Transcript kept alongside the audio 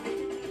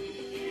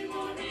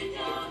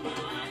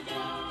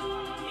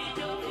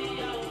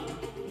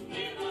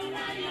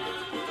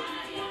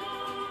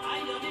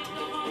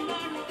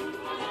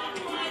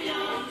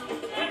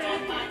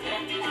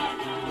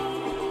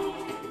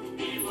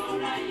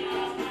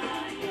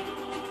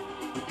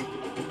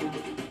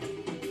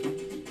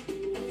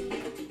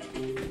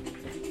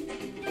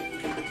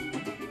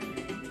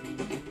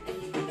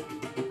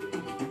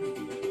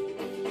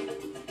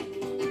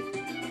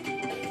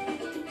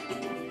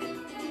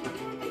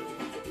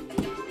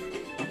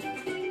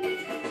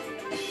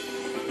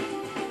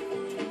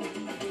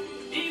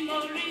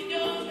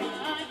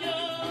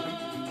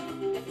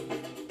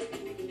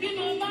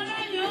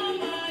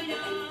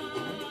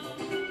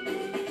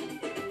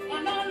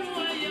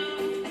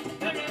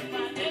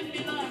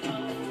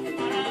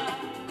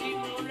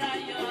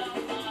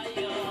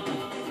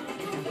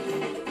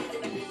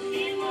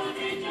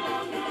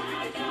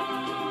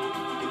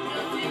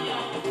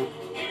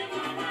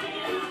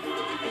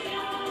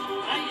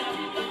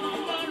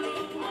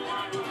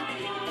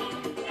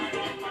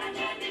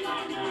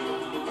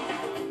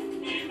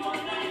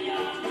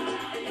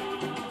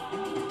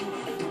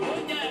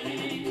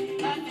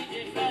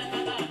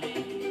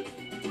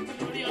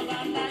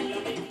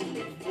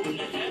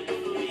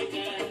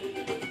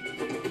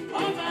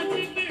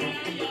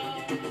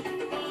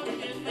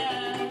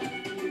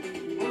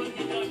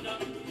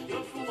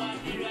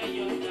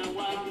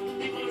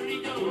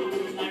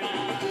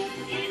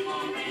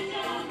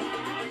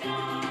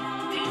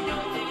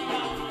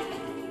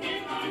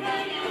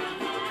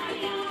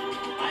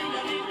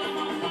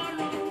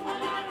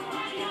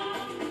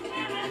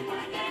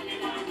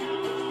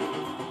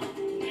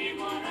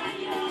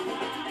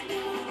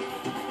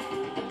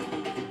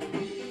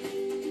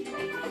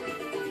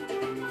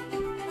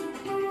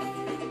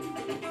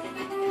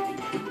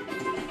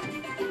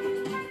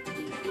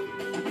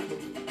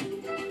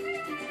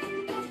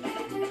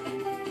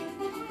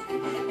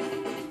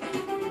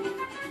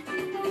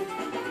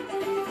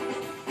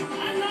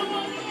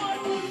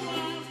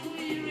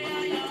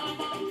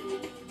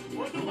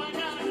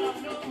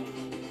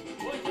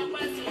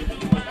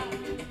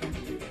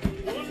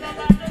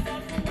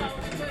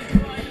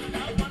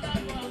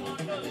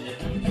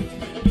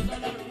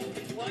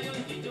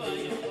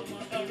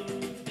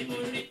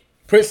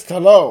Praise the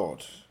Lord.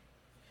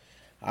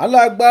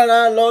 Alágbára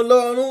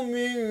lọ́lọ́run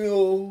mi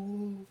o,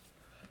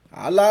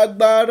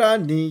 alágbára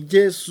ni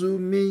Jésù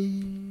mi.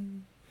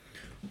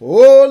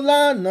 Ó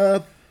lànà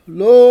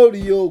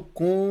lórí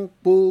òkun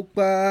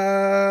pupa,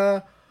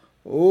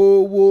 ó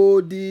wó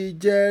di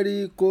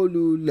Jẹ́ríkò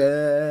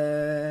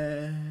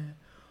lulẹ̀.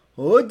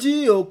 Ó jí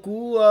òkú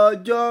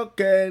ọjọ́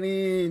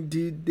kẹrin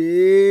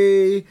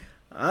dìde.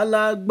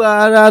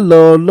 Alágbára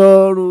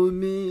lọ́lọ́run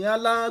mi,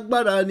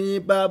 alágbára ni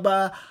bàbá,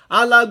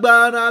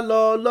 alágbára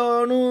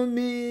lọ́lọ́run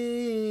mi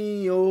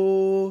o.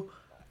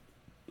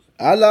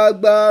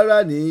 Alágbára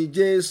ni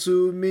Jésù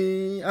mi,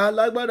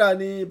 alágbára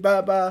ni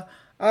bàbá,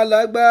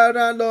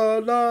 alágbára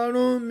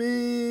lọ́lọ́run mi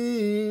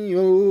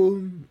o.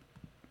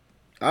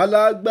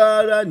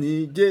 Alágbára ni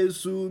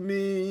Jésù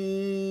mi.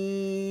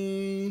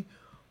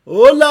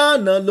 Ó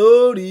lànà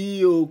lórí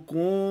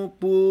òkun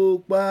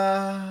pupa,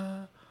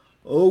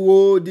 ó wó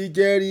di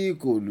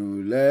Jẹ́ríkò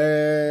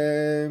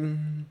lulẹ̀.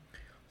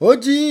 Ó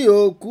jí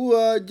òkú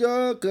ọjọ́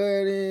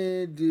kẹrin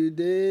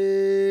dìde.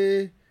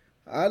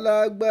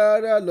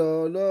 Alágbára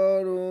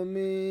lọ́lọ́run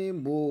mi,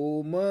 mo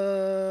mọ̀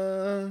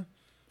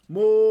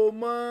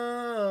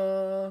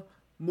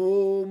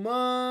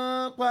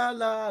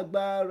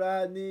pálágbára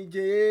ni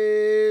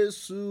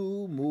Jésù,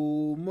 mo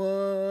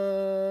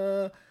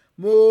mọ̀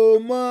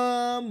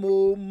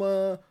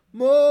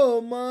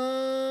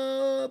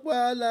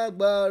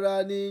pálágbára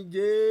ni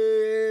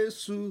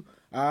Jésù.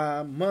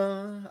 Àmọ́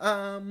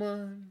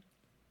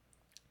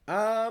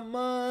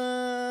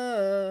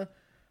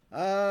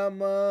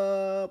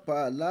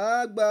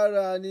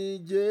pálágbára ni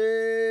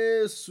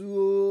Jésù,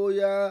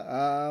 óyá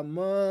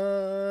àmọ́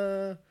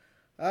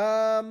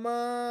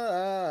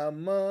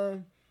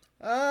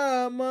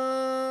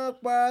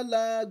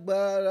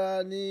pálágbára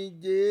ni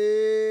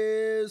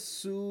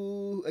Jésù.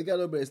 Ẹ jẹ́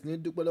lọ bẹ̀rẹ̀ sí ní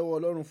dúpẹ́ lọ́wọ́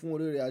Ọlọ́run fún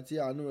oore rẹ̀ àti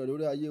àánú rẹ̀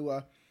lórí ayé wa.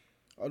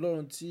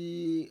 Ọlọ́run tí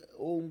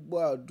ó ń gbọ́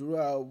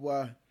àdúrà wa,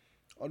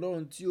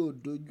 Ọlọ́run tí ò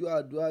dojú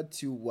àdúrà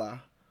tì wá,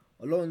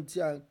 Ọlọ́run tí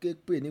à ń ké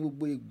pè ní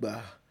gbogbo ìgbà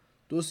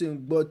tó sì ń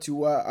gbọ́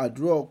tiwa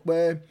àdúrà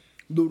ọpẹ́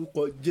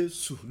lórúkọ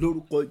Jésù,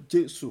 lórúkọ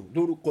Jésù,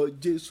 lórúkọ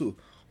Jésù.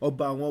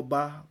 Ọba àwọn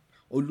ọba,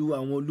 Olúwa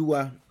àwọn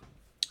olúwa,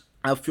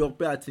 a fi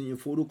ọpẹ́ àti ìyìn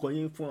forúkọ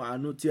yín fún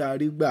àánú tí a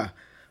rí gbà.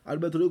 A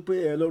dúpẹ́ torí pé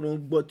Ọlọ́run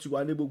gbọ́ tiwa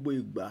ní gbogbo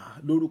ìgbà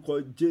lórúkọ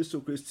Jésù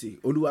Kristi.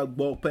 Olúwa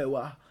gbọ́ ọpẹ́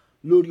wa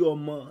lórí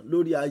ọmọ,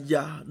 lórí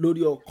aya,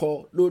 lórí ọkọ,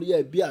 lórí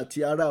ẹbí àti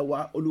ará wa.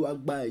 Olúwa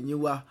gba ẹ̀yìn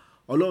wa.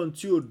 Ọlọ́run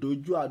tí ò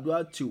dojú àdúrà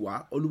tì wá,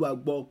 Olúwa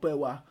gbọ́ ọpẹ́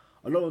wa.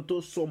 Ọlọ́run tó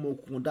sọ ọmọ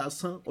òkun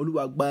dasán,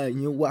 Olúwa gba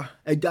ẹ̀yìn wa.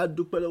 Ẹ já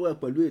dúpẹ́ lọ́wọ́ ẹ̀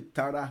pẹ̀lú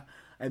ìtara.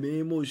 Ẹ̀mí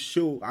mo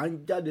ṣe o, à ń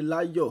jáde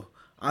láyọ̀,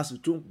 a sì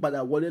tún padà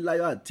wọlé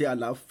láyọ̀ àti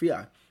àlàáfíà.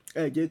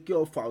 Ẹ jẹ́ kí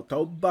ọfà ọ̀tá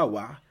ó bà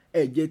wá,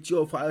 ẹ jẹ́ tí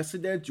ọfà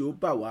accident ó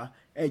bà wá,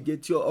 ẹ jẹ́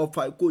tí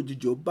ọfà ikú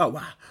òjijì ó bà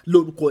wá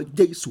lórúkọ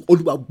Jésù.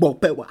 Olúwa gbọ́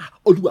ọpẹ́ wa,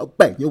 Olúwa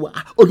gbà ẹ̀yìn wa,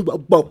 Olúwa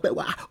gbọ́ ọpẹ́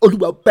wa,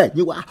 Olúwa gbà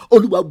ẹ̀yìn wa,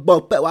 Olúwa gbọ́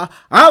ọpẹ́ wa.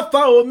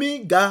 Alpha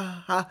Omega,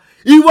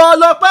 ìwọ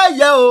lọ́pẹ́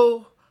yẹ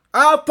o.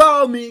 Alpha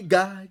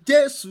Omega,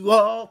 Jésù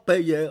ọpẹ́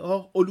yẹ ọ́.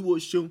 Olúwo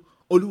ṣeun,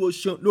 Olúwo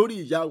ṣeun. Lórí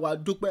ìyá wa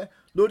dúpẹ́,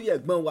 lórí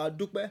ẹ̀gbọ́n wa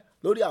dúpẹ́,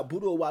 lórí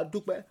àbúrò wa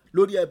dúpẹ́,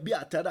 lórí ẹbí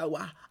àtàrà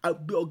wa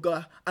àgbẹ̀ ọ̀gá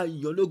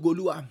àyànlógo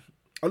Olúwa.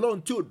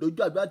 Ọlọ́run tí ò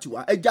dojú àdúrà tì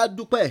wá, ẹ já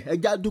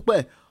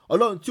dúpẹ́.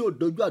 Ọlọ́run tí ò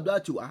dojú àdúrà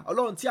tì wá,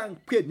 Ọlọ́run tí à ń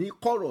pè ní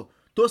kọ̀rọ̀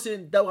tó sì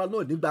ń dá wa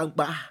náà ní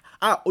gbangba.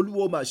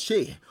 Olúwo mà ṣe,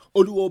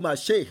 Olúwo mà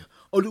ṣe,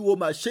 Olúwo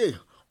mà ṣe,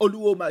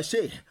 Olúwo mà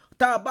ṣe.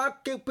 Tá a bá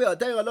ké pé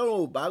ọ̀tẹ́yìn Ọlọ́run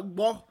ò bá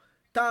gbọ́,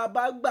 tá a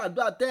bá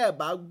gbàdúrà tẹ́ ẹ̀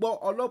bá gbọ́,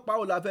 ọlọ́pàá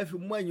ò la fẹ́ fi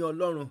mú ẹ̀yìn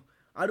Ọlọ́run.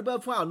 A dúpẹ́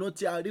fún àánú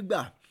tí a rí gbà,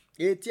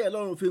 èyí tí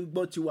Ọlọ́run fi ń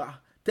gbọ́ tiwa,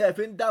 tẹ́ ẹ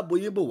fi ń dáàbò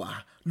yín bò wá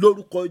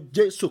lórúkọ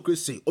Jésù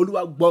Kristi.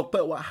 Olúwa gbọ́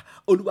ọpẹ́ wa,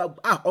 Olúwa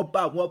ọba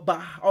àwọn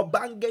ọba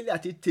áńgẹ́lì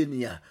àti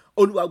tènìyàn,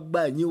 Olúwa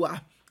gba ẹ̀yìn wa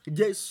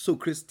Jésù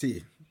Kristi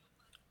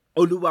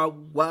Olúwa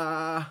wa.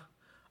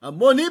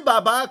 Mo ní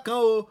bàbá kan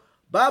o,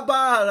 bàbá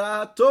àrà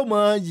tó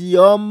mọ yìí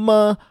ọmọ.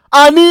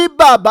 A ní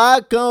bàbá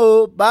kan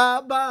o,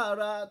 bàbá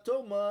àrà tó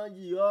mọ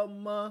yìí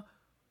ọmọ.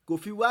 Kò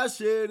fi wá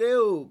ṣeré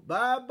o,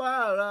 bàbá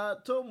àrà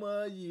tó mọ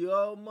yìí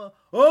ọmọ.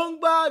 Ó ń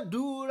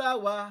gbàdúrà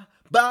wa,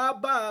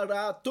 bàbá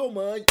àrà tó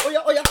mọ yìí.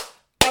 Óyá.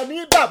 A ní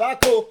bàbá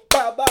kan o,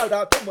 bàbá àrà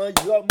tó mọ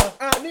yìí ọmọ.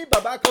 A ní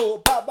bàbá kan o,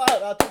 bàbá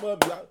àrà tó mọ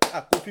yìí ọmọ.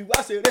 Kò fi wá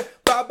ṣeré,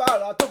 bàbá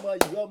àrà tó mọ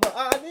yìí ọmọ.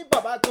 A ní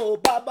bàbá kan o,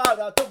 bàbá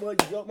àrà tó mọ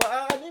yìí ọmọ.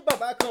 A ní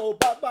bàbá kan o,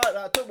 bàbá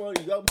àrà tó mọ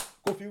yìí ọmọ.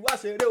 Kò fi wá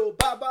ṣeré o,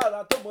 bàbá àrà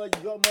tó mọ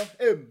yìí ọmọ.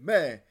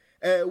 Amen.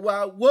 Ẹ wá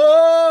wò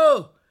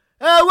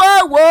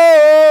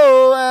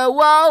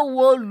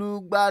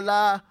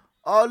olùgbàlà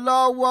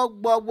ọlọ́wọ́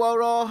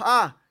gbọgbọrọ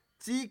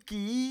tí kì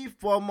í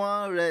fọmọ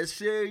rẹ̀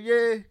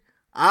ṣeré,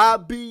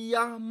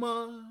 abiyamọ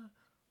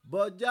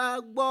bọjá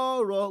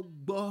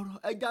gbọrọgbọrọ.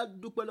 Ẹ já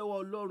dúpẹ́ lọ́wọ́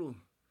Ọlọ́run.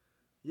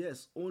 Yes,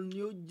 òun ni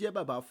ó jẹ́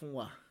bàbá fún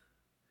wa.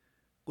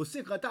 Kò sí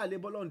nǹkan tá a lè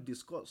bọ́ lọ́run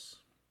discuss.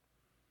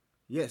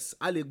 Yes,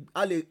 a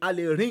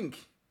lè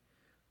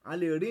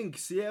ring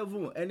sí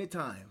heaven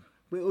anytime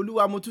pé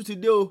Olúwa mo tún ti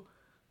dé o.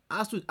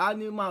 A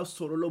ní máa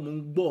sọ̀rọ̀ lọ, mò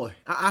ń gbọ́ ẹ̀.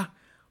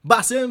 Bá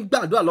a ṣe ń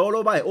gbàdúrà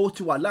lọ́wọ́lọ́wọ́ báyìí, ó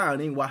ti wà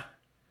láàrin wa.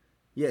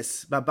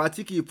 Yes, bàbá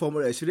tí kì í fọmọ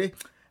rẹ̀ ṣeré.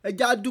 Ẹ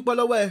já dúpẹ́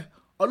lọ́wọ́ ẹ.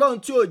 Ọlọ́run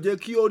tí ò jẹ́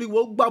kí orí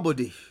wo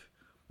gbàbọ̀dè,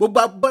 gbogbo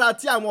agbára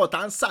tí àwọn ọ̀tá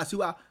ń sà sí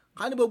wa,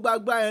 ká ní gbogbo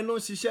agbára yẹn ló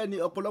ń ṣiṣẹ́ ni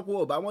ọ̀pọ̀lọpọ̀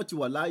àbámọ̀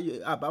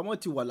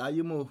ti wà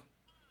láyé mọ́,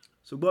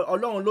 ṣùgbọ́n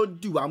Ọlọ́run ló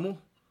dì wá mú.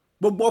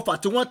 Gbogbo ọfà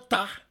tí wọ́n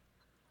ta,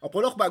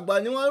 ọ̀pọ̀lọpọ̀ àgbà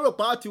ni wọ́n rò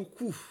pé á ti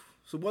kú,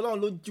 ṣùgbọ́n Ọlọ́run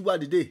ló jí wa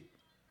dìde.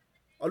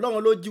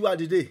 Ọlọ́run ló jí wa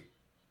dìde.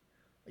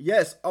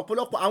 Yes,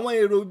 ọ̀pọ̀lọpọ̀ àwọn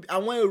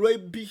èrò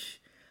ibi,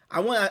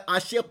 àwọn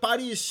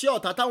àṣeparí iṣẹ́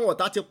ọ̀tá táwọn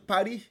ọ̀tá ti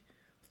parí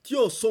tí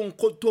ò so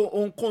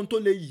ohunkóhun tó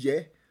lè yẹ,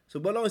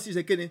 ṣùgbọ́n Ọlọ́run sì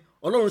ṣe kíni?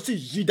 Ọlọ́run sì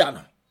yí dànù.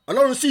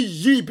 Ọlọ́run sì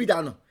yí ibi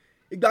dànù.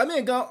 Ìgbà míì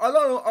gan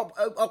Ọlọ́run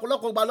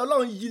ọ̀pọ̀lọpọ̀ ìgbà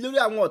lọ́lọ́run yí lórí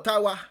àwọn ọ̀tá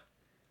wa.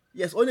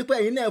 Yes, ó ní pé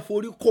ẹ̀yin náà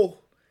forí kó.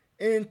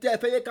 Ẹ̀yin tẹ́ ẹ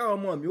fẹ́ yẹ káwọn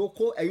ọmọ mi ó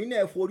kó, ẹ̀yin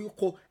náà forí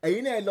kó,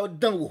 ẹ̀yin náà lọ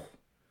dán wò.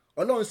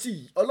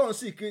 Ọlọ́run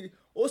sì kiri,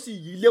 ó sì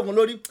yí lé wọn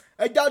lórí.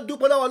 Ẹ já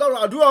dúpẹ́ lọ́wọ́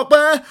Ọlọ́run, àdúrà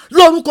ọpẹ́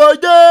lórúkọ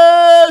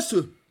Jésù.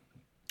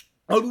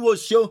 Olúwo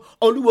ṣeun,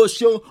 Olúwo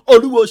ṣeun,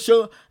 Olúwo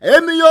ṣeun.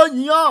 Èmi yóò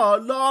yìn ọ́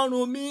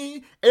Ọlọ́run mi,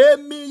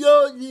 èmi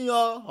yóò yìn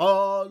ọ́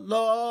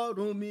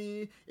Ọlọ́run mi.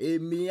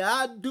 Èmi á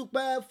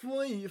dúpẹ́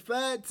fún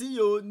ìfẹ́ tí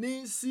o ní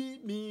sí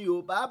mi ò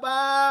bàbá.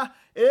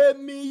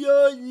 Èmi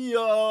yóò yìn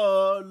ọ́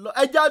Ọlọ́run.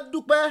 Ẹ já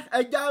dúpẹ́,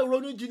 ẹ já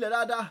ronú jinlẹ̀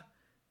dáadáa.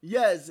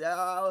 Yes,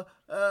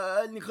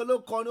 ẹnìkan ló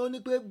kọrin, ó ní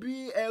pé bí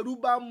ẹrú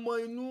bá mọ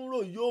inú rò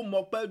yóò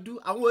mọ̀ pẹ́ dú.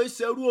 Àwọn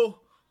ìṣẹ́rú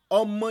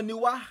ọmọ ni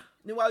wá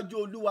níwájú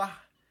Olúwa.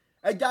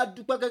 Ẹ já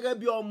dúpẹ́ gẹ́gẹ́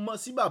bí ọmọ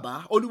sí bàbá.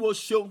 Olúwo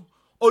ṣeun,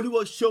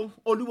 Olúwo ṣeun,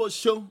 Olúwo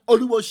ṣeun,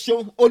 Olúwo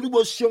ṣeun,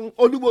 Olúwo ṣeun,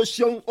 Olúwo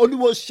ṣeun,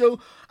 Olúwo ṣeun.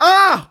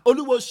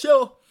 Olúwo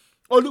ṣeun,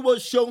 Olúwo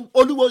ṣeun,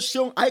 Olúwo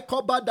ṣeun.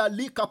 Àìkọ́bá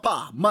dàlí kapa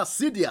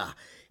masidia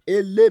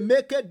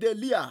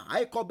elemekedelia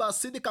àìkọ́bá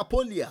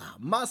sidikapolia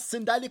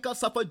masindalika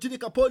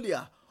safajidikapolia.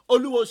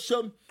 Olúwo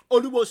ṣeun,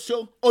 Olúwo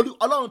ṣeun.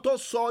 Ọlọ́run tó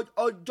sọ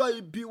ọjọ́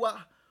ibi wa,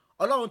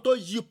 Ọlọ́run tó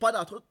yí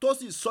padà tó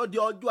sì sọ di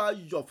ọjọ́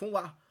ayọ̀ fún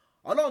wa.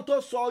 Ọlọ́run tó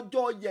sọ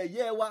ọjọ́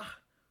yẹ̀yẹ́ wa,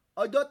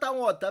 ọjọ́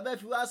táwọn ọ̀tá fẹ́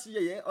fi wá sí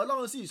yẹ̀yẹ́,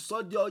 Ọlọ́run sì sọ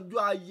di ọjọ́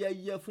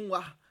ayẹyẹ fún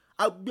wa.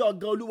 A gbé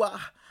ọ̀gá Olúwa,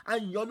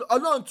 àyàn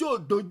Ọlọ́run tí ò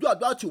dojú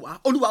àdúrà tì wá,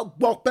 Olúwa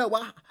gbọ́ ọpẹ́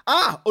wa.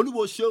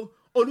 Olúwo ṣeun,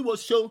 Olúwo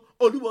ṣeun,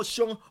 Olúwo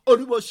ṣeun,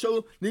 Olúwo ṣeun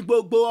ní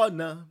gbogbo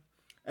ọ̀nà.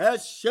 Ẹ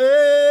ṣé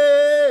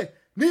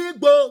ní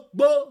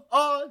gbogbo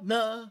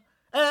ọ̀nà,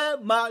 ẹ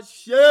máa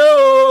ṣe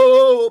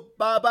o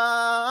bàbá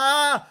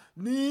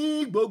ní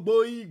gbogbo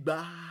ìgbà.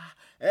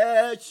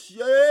 Ẹ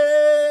ṣé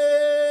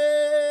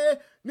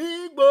ní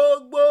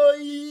gbogbo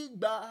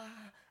ìgbà,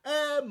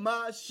 ẹ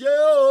máa ṣe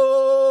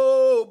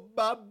o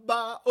bàbá.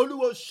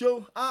 Olúwo ṣeun,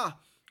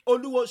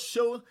 Olúwo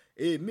ṣeun.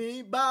 Èmi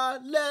bá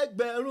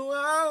lẹ́gbẹ̀rún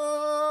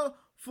ahọ́n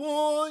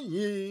fún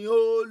yìn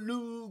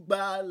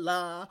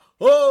Olùgbàlà.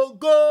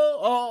 Ògo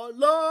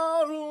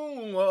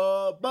Ọlọ́run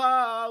ọba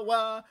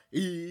wa,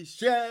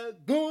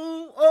 ìṣẹ́gun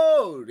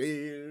òrè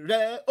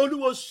rẹ̀.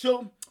 Olúwo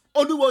ṣeun,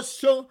 Olúwo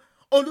ṣeun,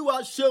 Olúwa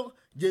ṣeun.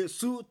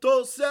 Jésù tó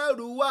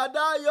ṣẹ́rù wa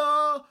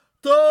dayọ̀,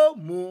 tó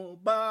mú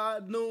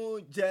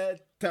bànújẹ́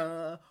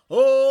tán.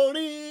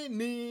 Orin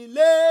ní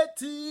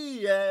létí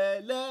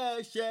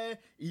ẹlẹ́ṣẹ̀,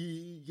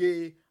 ìyè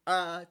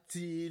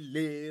àti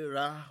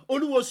ìlera.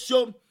 Olúwo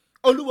ṣeun,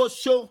 Olúwo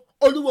ṣeun,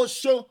 Olúwo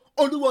ṣeun,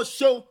 Olúwo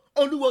ṣeun,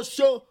 Olúwo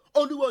ṣeun,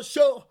 Olúwo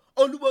ṣeun,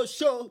 Olúwo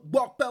ṣeun.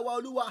 Gbọpẹ́ wa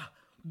Olúwa,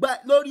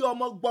 lórí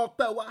ọmọ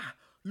gbọpẹ́ wa,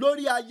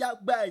 lórí aya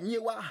gba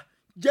ẹ̀yìn wa.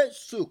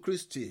 Jésù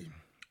Kristi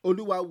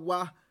Olúwa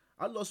wa.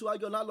 A lọ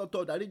síwájú ọ̀nà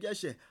àlọ́tọ̀ dáríjì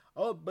ẹ̀ṣẹ̀.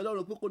 Àwọn ọ̀bẹ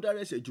lọ́rùn pé kó dárí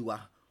ẹ̀ṣẹ̀ jù wá,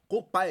 kó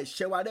pa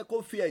ẹ̀ṣẹ̀ wa rẹ́, kó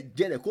fi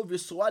ẹ̀jẹ̀ rẹ̀ kó fi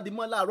sọ wá di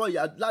mọ́ láàárọ̀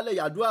lálẹ́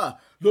yàdúrà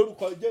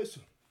lórúkọ Jésù.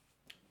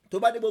 Tó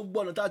bá dé gbogbo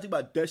ọ̀nà tá a ti gbà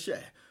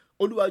dẹ́ṣẹ̀,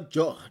 Olúwa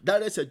jọ̀ọ́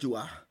dárí ẹ̀ṣẹ̀ jù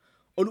wá.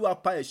 Olúwa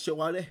pa ẹ̀ṣẹ̀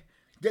wa rẹ́,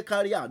 jẹ́ ká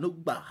rí àánú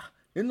gbà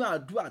nínú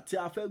àdúrà tí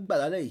a fẹ́ gbà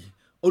lálẹ́ yìí.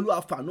 Olúwa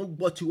fàánú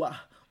gbọ́ tiwa,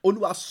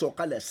 Olúwa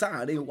sọ̀kalẹ̀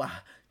sáàrin wa.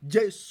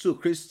 Jésù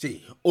Kristi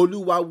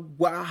Olúwa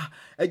wa.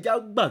 Ẹ já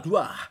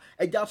gbàdúrà,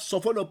 ẹ já sọ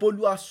fọ́nà pé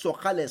Olúwa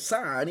sọ̀kalẹ̀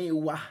sáàrin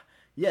wa.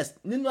 Yes,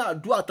 nínú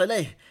àdúrà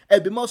tẹ́lẹ̀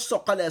ẹ̀bí mọ́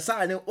sọ̀kalẹ̀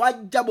sáàrin wá,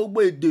 já gbogbo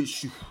èdè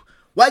èṣù,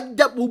 wá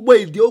já gbogbo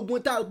èdè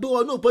ogun tá a gbé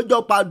wọn ní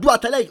ìpéjọpọ̀ àdúrà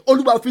tẹ́lẹ̀.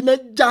 Olúwa fi náà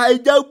já, ẹ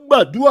já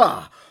gbàdúrà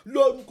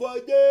lórúkọ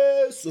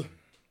Jésù,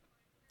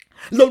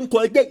 lórúkọ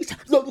Jésù,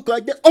 lórúkọ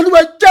Jésù.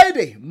 Olúwa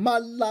jáde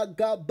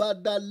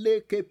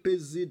malagabadaleke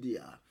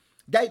pezidia.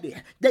 Jáde,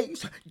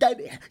 Jésù,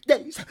 jáde,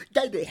 Jésù,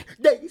 jáde,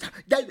 Jésù,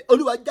 jáde.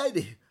 Olúwa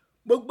jáde.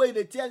 Gbogbo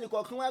èdè tí ẹnì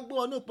kọ̀ọ̀kan wá gbé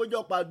wọn ní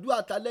ìpéjọpọ̀ àdúrà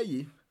tẹ́lẹ̀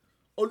yìí,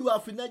 Olúwa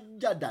fi náà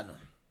já dànù.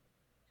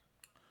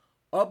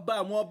 Ọba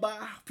àwọn ọba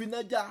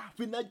finaja,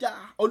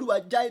 Olúwa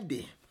jáde.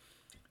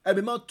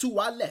 Ẹ̀mí máa tú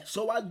wa lẹ̀,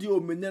 sọ wá di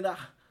òmìnira,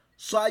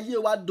 sọ ayé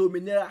wa di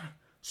òmìnira,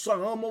 sọ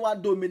àwọn ọmọ wa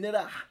di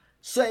òmìnira,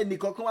 sọ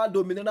ẹnìkọ̀ọ̀kan wa di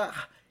òmìnira.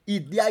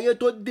 Ìdí ayé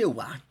tó dè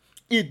wá,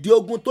 ìdí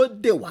ogun tó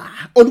dè wá,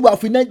 Olúwa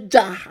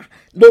finaja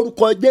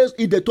lórúkọ Jésù.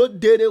 Ìdè tó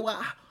dèrè wá,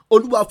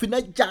 Olúwa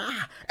finaja.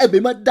 Ẹ̀mí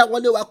máa dá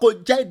wọlé wa kó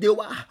jáde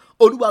wá.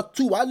 Olúwa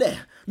tú wa lẹ̀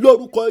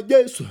lórúkọ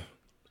Jésù.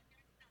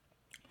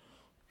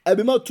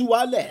 Ẹ̀mí mọ́ tú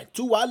wa lẹ̀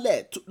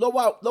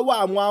lọ́wọ́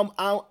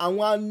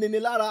àwọn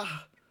aninilára.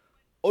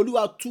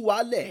 Olúwa tú wa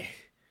lẹ̀.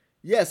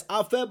 Yes, a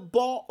fẹ́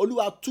bọ́.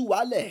 Olúwa tú wa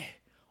lẹ̀.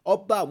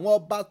 Ọba àwọn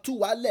ọba tú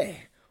wa lẹ̀.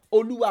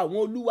 Olúwa àwọn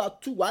olúwa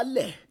tú wa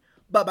lẹ̀.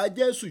 Bàbá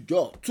Jésù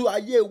jọ̀ọ́ tú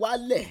ayé wa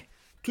lẹ̀.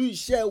 tú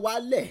iṣẹ́ wa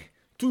lẹ̀,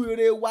 tú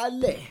ire wa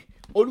lẹ̀.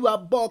 Olúwa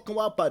bá ọkàn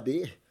wa pàdé.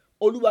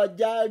 Olúwa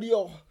járí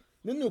ọ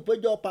nínú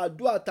ìpéjọpọ̀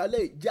àdúrà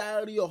tálẹ̀,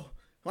 járí ọ.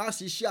 Wá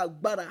ṣiṣẹ́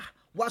agbára,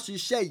 wá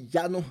ṣiṣẹ́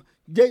ìyanu.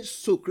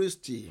 Jésù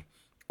Kristi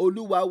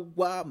Olúwa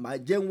wa, má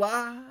jẹ́ n wá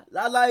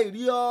láláì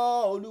rí ọ.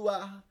 Olúwa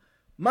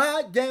má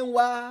jẹ́ n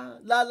wá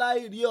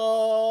láláì rí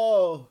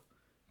ọ.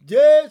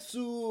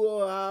 Jésù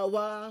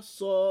àwa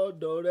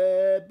sọ́dọ̀ rẹ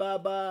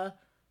bàbá,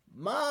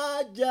 má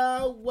jà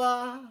wá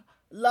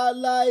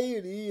láláì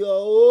rí ọ.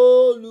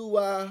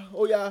 Olúwa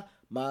ó yá,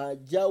 má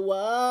jà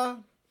wá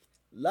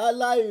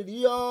láláì rí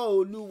ọ.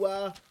 Olúwa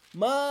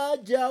má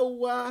jà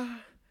wá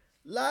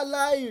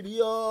láláì rí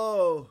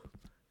ọ.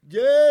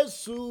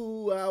 Jésù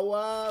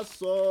àwa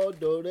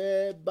sọ́dọ̀ rẹ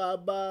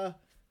bàbá,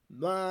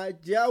 má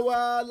jà wá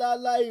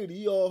láláì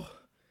rí ọ.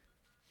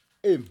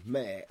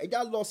 Amen. Ẹ já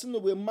lọ sínú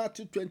ìwé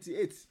Matthew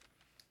 28.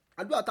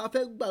 Àdúrà tá a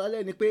fẹ́ gbà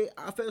lálẹ́ ni pé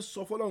a fẹ́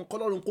sọ fọ́lọ́run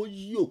kọ́lọ́run kó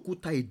yí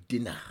òkúta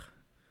ìdènà.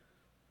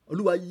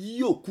 Olúwa yí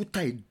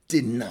òkúta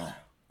ìdènà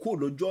kúrò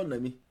lójú ọ̀nà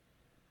mi.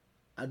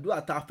 Àdúrà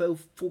tá a fẹ́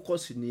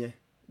focus nìyẹn.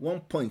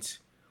 One point,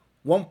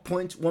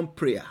 one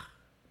prayer.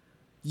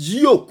 Yí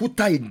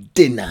òkúta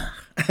ìdènà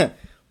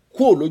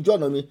kúrò lójú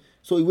ọ̀nà mi.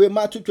 So ìwé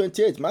Matthew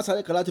 28, máa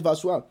sáré kan láti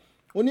verse 1.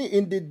 Only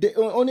in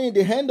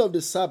the end of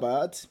the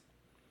Sabbath,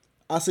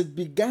 as it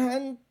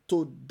began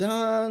to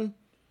dawn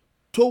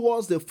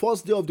towards the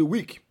first day of the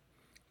week,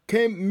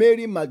 came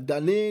Mary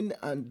Magdalene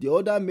and the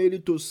other Mary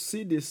to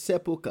see the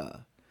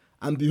sepulchre.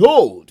 And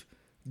behold,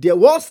 there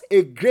was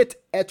a great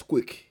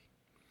earthquake.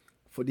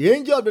 For the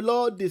angel of the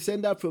Lord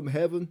descended from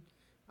heaven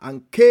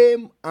and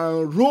came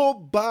and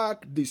rolled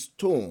back the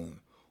stone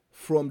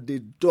from the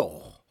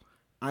door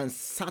and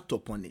sat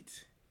upon it.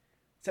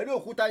 Sẹ́rí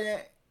òkúta yẹn,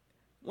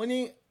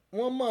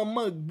 wọ́n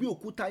máa gbé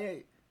òkúta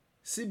yẹn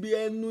síbi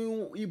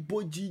ẹnu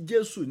ibojì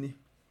Jésù ni.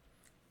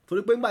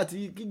 Torí pé nígbà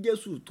tí kí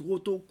Jésù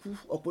tó kú,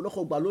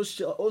 ọ̀pọ̀lọpọ̀ gbà ló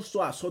sọ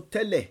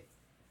àsọtẹ́lẹ̀.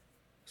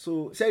 So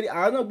sẹ́rí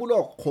àwọn náà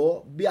gbọ́dọ̀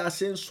kọ́ bí a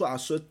ṣe ń sọ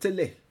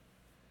àsọtẹ́lẹ̀.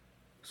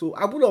 So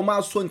a gbọ́dọ̀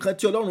máa sọ nǹkan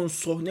tí Ọlọ́run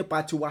sọ nípa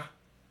tiwa.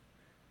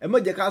 Ẹ má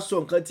jẹ́ ká sọ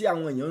nǹkan tí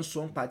àwọn èèyàn ń sọ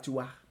nípa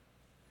tiwa.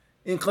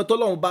 Nǹkan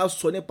tọ́lọ́run bá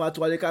sọ nípa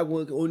tiwa ní ká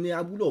ní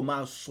a gbọ́dọ̀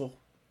máa sọ.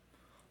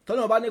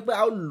 Tọ́lọ́run bá ní pé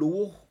a ó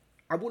lówó,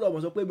 a gbọ́dọ̀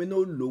mọ̀ sọ pé èmi náà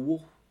ó lówó.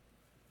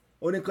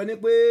 Oníkan ní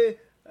pé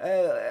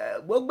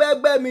gbogbo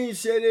ẹgbẹ́ mi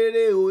ṣe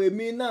rere o,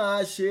 èmi náà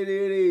á ṣe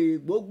rere.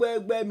 Gbogbo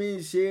ẹgbẹ́ mi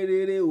ṣe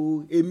rere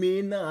o, èmi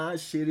náà á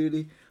ṣe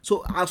rere. So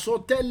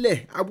àsọtẹ́lẹ̀,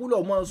 a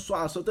gbọ́dọ̀ máa sọ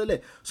àsọtẹ́lẹ̀.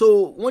 So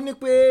wọ́n ní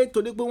pé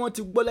torí pé wọ́n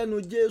ti gbọ́ lẹ́nu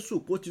Jésù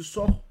kó ti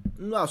sọ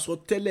nínú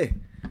àsọtẹ́lẹ̀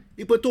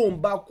ipe tóun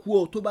bá kú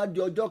o, tó bá di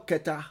ọjọ́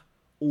kẹta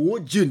òun ó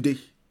jíǹde.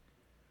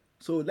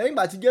 So lẹ́yìn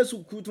ìgbà tí Jésù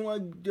kú tí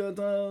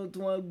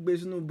wọ́n gbé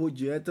sínú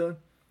ibojì yẹn tán,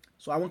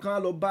 so àwọn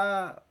kan lọ bá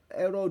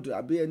Herod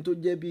àbí ẹni tó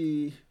jẹ́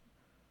bíi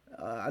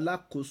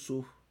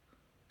alákòóso,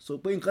 so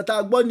pé nǹkan tá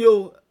a gbọ́ ni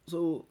o.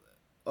 So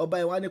ọba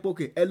ìwà ní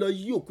pòkè, ẹ lọ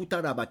yí òkúta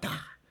ràbàtà,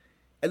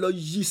 ẹ lọ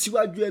yí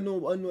síwájú ẹnu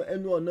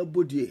ọ̀nà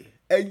bodè,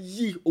 ẹ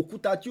yí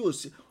òkúta tí ò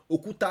sí,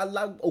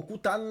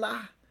 òkúta ńlá.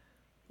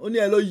 Ó ní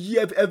ẹ lọ yí,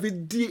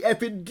 ẹ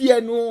fi dí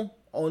ẹnu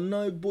ọ̀nà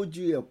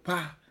ibojì ẹ̀ pa,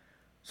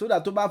 so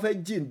that tó bá fẹ́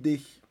jíǹde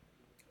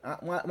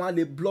wọ́n á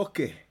lè block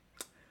ẹ̀.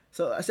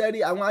 So sẹ́rí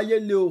àwọn ayé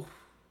lé o,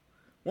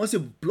 wọ́n sì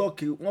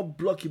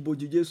block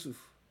ibojì Jésù.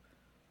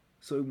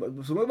 So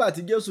nígbà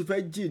tí Jésù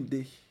fẹ́ jíǹde,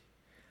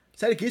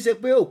 sẹ́rí kìí ṣe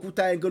pé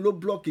òkúta yẹn gan ló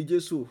block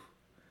Jésù.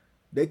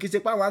 Bẹ́ẹ̀ kìí ṣe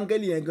pé àwọn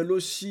áńgẹ́lì yẹn gan ló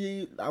ṣí,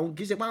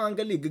 kìí ṣe pé àwọn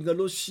áńgẹ́lì gangan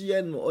ló ṣí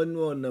ẹnu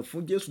ọ̀nà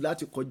fún Jésù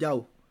láti kọjá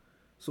o.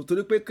 So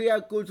torí pé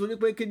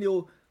kí ni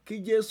o, kí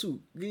Jésù,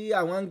 kí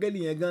àwọn áńgẹ́lì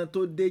yẹn gan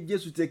tó dé,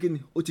 Jésù ti kí ni,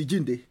 ó ti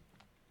jíǹde,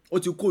 ó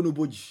ti kó nu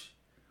bojì.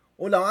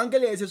 Òun làwọn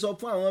áńgẹ́lì yẹn ṣe sọ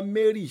fún àwọn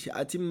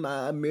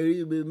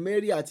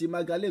Mary àti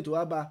Magdalene tó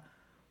wá bá.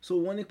 So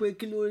wọ́n ní pé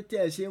kí ló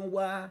tẹ̀ ṣe ń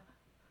wá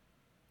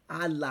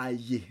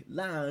alààyè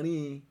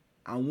láàrin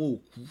àwọn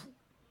òkú.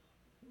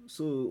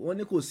 So wọ́n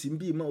ní kò sí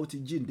bí mọ́, ó ti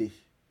jíǹde.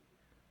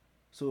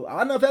 So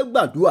àwọn náà fẹ́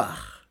gbàdúrà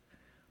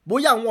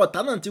bóyá àwọn ọ̀tá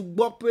náà ti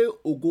gbọ́ pé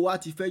ògo wa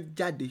ti fẹ́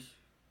jáde,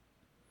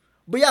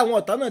 bóyá àwọn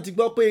ọ̀tá náà ti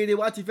gbọ́ pé ire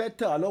wa ti fẹ́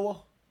tẹ̀ wá lọ́wọ́,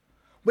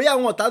 bóyá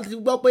àwọn ọ̀tá ti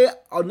gbọ́ pé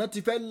ọ̀nà ti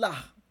fẹ́ là.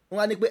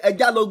 Wọ́n á ní pé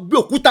ẹja lọ gbé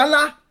òkúta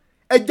ńlá,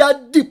 ẹja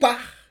dìpa,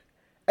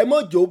 ẹ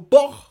mọ̀ jò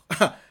bọ́,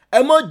 ẹ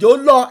mọ̀ jò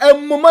lọ, ẹ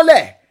mú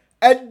mọ́lẹ̀,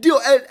 ẹ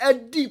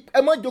dì, ẹ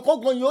mọ̀ jò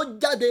kógun yóò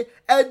jáde,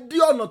 ẹ dí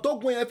ọ̀nà tó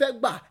gun yẹn fẹ́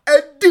gbà, ẹ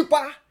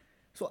dìpa.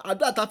 So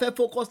àdúrà tá a fẹ́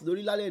focus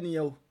lórí lálẹ́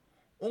nìyẹn o.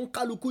 Òun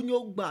kálukú ni ó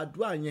gba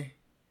àdúrà yẹn.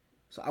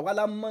 So àwa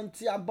la mọ̀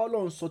tí a bá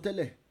Ọlọ́run sọ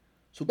tẹ́lẹ̀.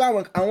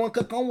 Ṣùgbọ́n àwọn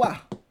kankan wà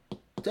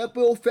tẹ́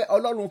pé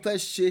Ọlọ́run fẹ́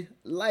ṣe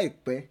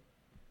láìpẹ́.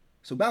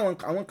 Ṣùgbọ́n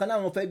àwọn kan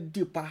láwọn fẹ́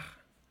dìpa.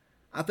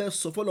 A fẹ́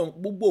sọ fọ́lọ́run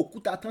gbogbo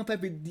òkúta tán fẹ́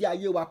fi dí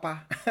ayé wa pa.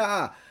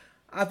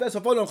 A fẹ́ sọ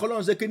fọ́lọ́run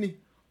kọ́lọ́run ṣe kíni,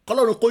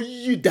 kọ́lọ́run kó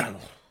yí dànù.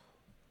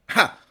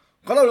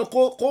 Kọ́lọ́run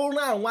kó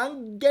rán àwọn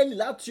áńgẹ́lì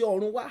láti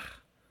ọ̀run wá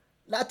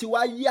láti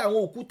wá yí àwọn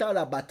òkúta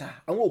ràbàtà,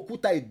 àwọn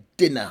òkúta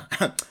ìdènà.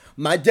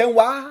 Má jẹ́ n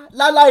wá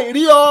láláì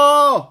rí ọ.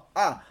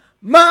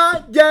 Má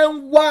jẹ́ n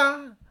wá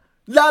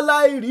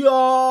láláì rí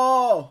ọ.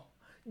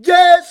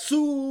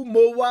 Jésù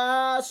mo wá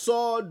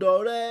sọ́dọ̀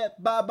rẹ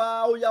bàbá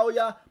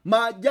óyá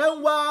má jẹ́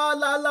n wá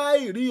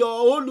láláì rí ọ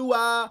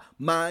Olúwa,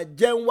 má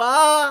jẹ́ n wá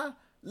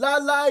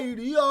láláì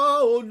rí ọ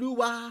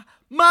Olúwa,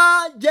 má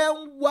jẹ́ n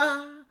wá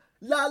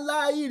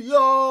láláì rí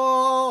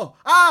ọ.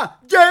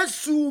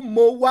 Jésù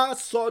mo wá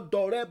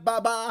sọ́dọ̀ rẹ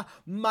bàbá,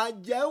 má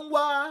jẹ́ n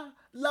wá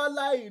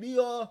láláì rí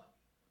ọ.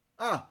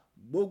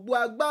 Gbogbo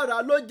agbára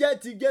ló jẹ́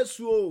ti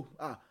Jésù o.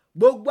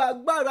 Gbogbo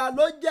agbára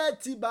ló jẹ́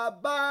ti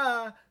bàbá,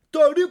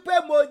 torí pé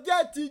mo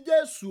jẹ́ ti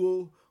Jésù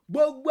o.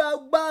 Gbogbo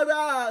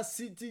agbára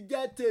sì ti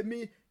jẹ́ tèmi.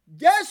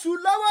 Jésù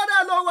lọ́wọ́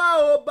rẹ̀ ló wà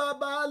o,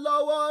 bàbá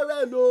lọ́wọ́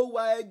rẹ̀ ló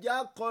wà, ẹ̀já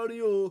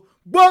kọrin o.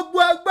 Gbogbo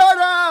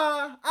agbára,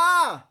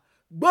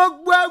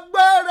 gbogbo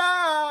agbára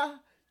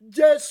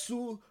Jésù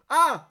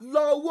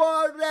lọ́wọ́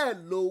rẹ̀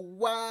ló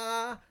wà.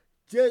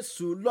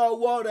 Jésù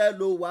lọ́wọ́ rẹ̀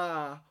ló wà.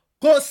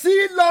 Kò sí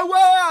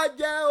lọ́wọ́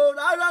àjẹ́ o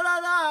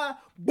rárá.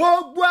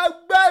 Gbogbo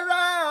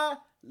agbára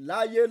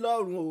láyé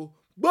lọ́run o.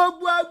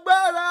 Gbogbo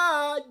agbára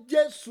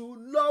Jésù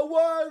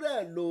lọ́wọ́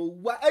rẹ̀ ló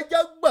wà. Ẹ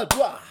jẹ́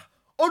gbàdúrà.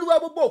 Olúwa,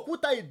 gbogbo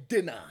òkúta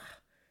ìdènà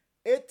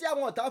etí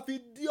àwọn ọ̀tá fi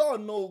dí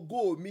ọ̀nà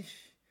ògo mi,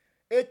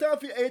 ètò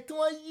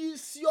wọn yí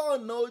sí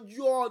ọ̀nà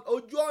ojú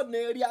ọ̀nà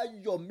eré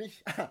ayọ̀ mi,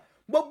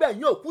 gbogbo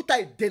ẹ̀yin òkúta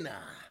ìdènà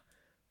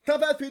tí wọ́n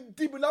fẹ́ fi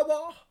dí mi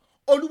lọ́wọ́,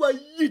 Olúwa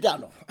yí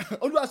dànù.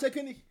 Olúwa ṣe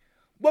kí ni?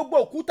 Gbogbo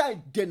òkúta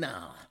ìdènà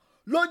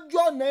lójú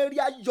ọ̀nà eré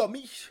ayọ̀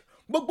mi,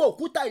 gbogbo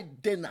òkúta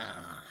ìdènà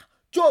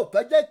tí ò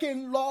fẹ́ jẹ́ kí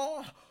n lọ,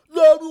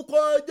 lórúkọ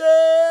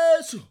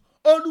Jésù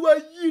Olúwa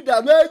yí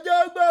dànù. Ẹ jẹ́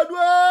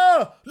gbàdúrà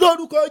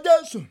lórúkọ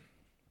Jésù.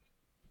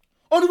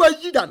 Olúwa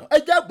yí dànù, ẹ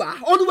jẹ́ gbà.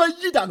 Olúwa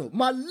yí dànù.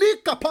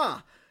 Màlíkàpá,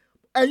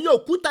 ẹ̀yin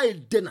òkúta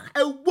ìdènà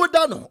ẹ wó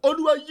dànù.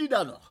 Olúwa yí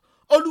dànù.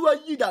 Olúwa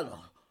yí dànù.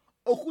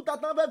 Òkúta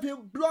tán fẹ́ fi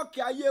blọ́ọ̀kì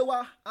ayé wa,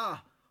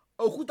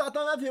 òkúta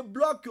tán fẹ́ fi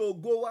blọ́ọ̀kì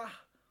ògo wa,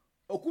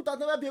 òkúta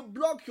tán fẹ́ fi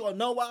blọ́ọ̀kì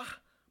ọ̀nà wa,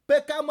 pé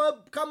ká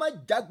má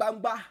já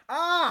gbangba.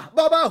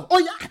 Bàbá ó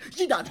yá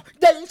yí dànù.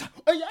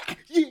 Ó yá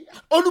yí.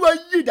 Olúwa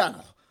yí dànù.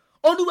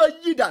 Olúwa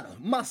yí dànù.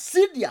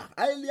 Masidia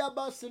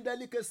ailiaba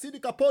sindelike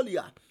sidika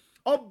polia,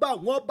 ọba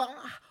àwọn ọba,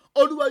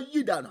 Olúwa yí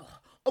dànù.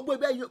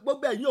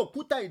 Gbogbo ẹ̀yin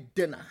òkúta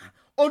ìdènà,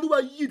 Olúwa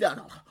yí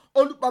dànù.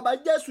 Bàbá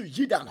Jésù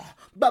yí dànù.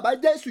 Bàbá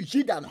Jésù yí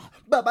dànù.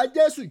 Bàbá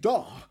Jésù jọ.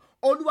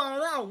 Olúwa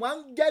rán àwọn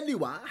áńgẹ́lì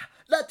wá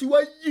láti wá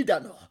yí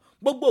dànù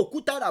gbogbo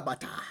òkúta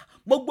ràbàtà,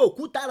 gbogbo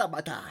òkúta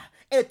ràbàtà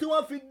ètò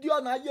wọn fi dí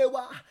ọ̀nà ayé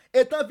wa,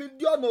 ètò fi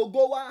dí ọ̀nà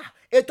ògo wa,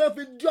 ètò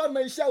fi dí ọ̀nà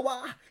iṣẹ́ wa,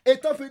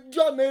 ètò fi dí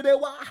ọ̀nà ire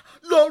wa,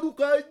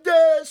 lórúkọ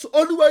Jésù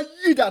Olúwa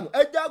yí dànù.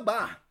 Ẹ jẹ́ àgbà,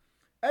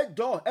 ẹ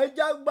jọ̀ọ́ ẹ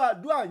jẹ́ àgbà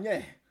àdúrà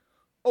yẹn.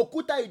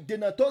 Òkúta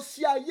ìdènà tó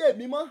ṣí ayé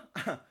mi mọ́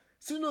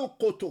sínú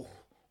kòtò,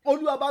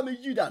 Olúwa bá mi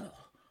yí dànù.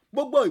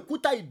 Gbogbo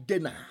òkúta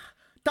ìdènà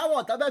táwọn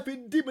ọ̀tá fẹ́ fi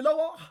dí mi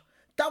lọ́wọ́,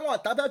 táwọn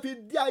ọ̀tá fẹ́ fi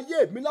dí ayé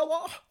mi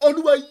lọ́wọ́,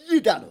 Olúwa yí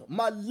dànù.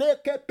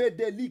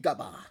 Màléképédé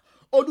lígàbà,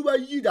 Olúwa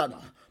yí dànù.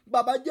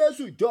 Bàbá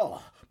Jésù jọ,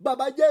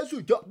 bàbá Jésù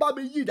jọ, bá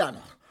mi yí dànù,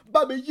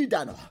 bá mi yí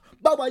dànù,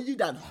 bá wa yí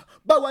dànù,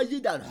 bá wa yí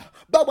dànù,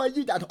 bá wa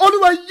yí dànù.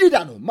 Olúwa yí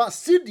dànù.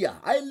 Masidia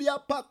ailia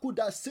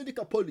pakuda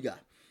sidika polia.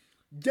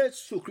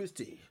 Jésù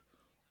Kristi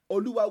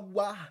Olúwa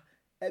wa,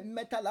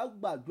 ẹ̀mẹ́tàlá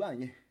gbàdúrà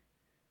yẹn.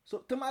 So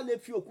tí máa lè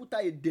fi òkúta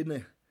ìdènà,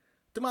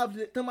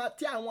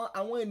 tí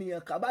àwọn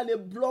ènìyàn kà bá lè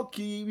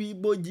blọ́ọ̀kì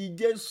ibojì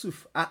Jésù,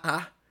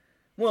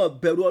 wọn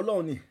bẹ̀rù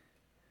Ọlọ́run ni.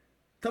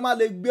 Tí wọ́n máa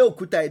lè gbé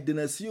òkúta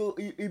ìdènà sí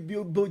ibi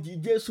ibojì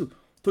Jésù,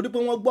 torí pé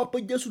wọ́n gbọ́ pé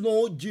Jésù náà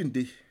ó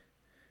jíǹde.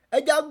 Ẹ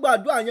jẹ́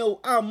gbàdúrà yẹn o.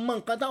 Àmọ́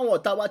nǹkan táwọn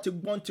ọ̀tá wa ti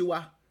gbọ́n tiwa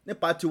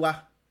nípa tiwa.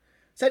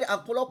 Sẹ́ni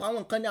àpọ̀lọpọ̀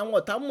àwọn nǹkan ni àwọn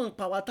ọ̀tá mọ̀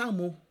nípa wa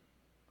táàmù.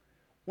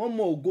 Wọ́n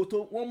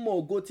mọ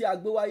ògo tí a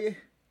gbé wáyé.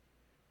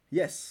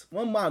 Yes,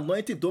 wọ́n mọ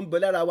anointing tó ń bẹ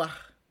lára wa.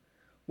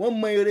 Wọ́n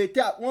mọ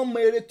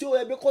èrè tí ó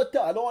ẹbí kó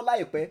tẹ̀ wá lọ́wọ́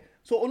láìpẹ́.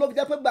 So olóòfin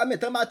jẹ́ pé gbàmí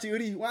tán bá ti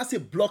rí, wọ́n á sì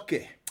block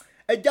ẹ̀.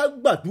 Ẹ jẹ́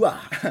gbàdúrà.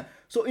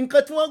 So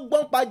nǹkan tí wọ́n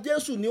gbọ́n pa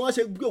Jésù ni wọ́n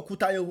ṣe gbé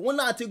òkúta yẹn. Wọ́n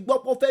náà ti gbọ́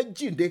pé ó fẹ́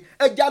jíǹde.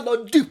 Ẹ já lọ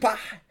dìpa.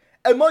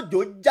 Ẹ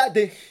mọ́jọ́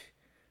jáde.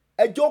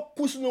 Ẹ jọ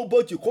kú sínú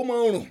bojì kó mọ́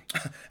rùn.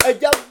 Ẹ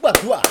jẹ́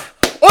gbàdúrà.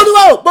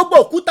 Olúwa ò, gbogbo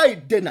òkúta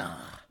ìdènà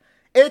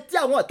etí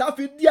àwọn ọ̀tá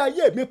fi dí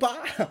ayé mi pa,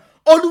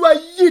 Olúwa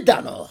yí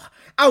dànù.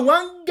 Àwọn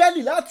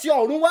áńgẹ́lì láti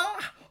ọ̀run wá,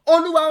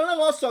 Olúwa rán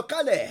wọn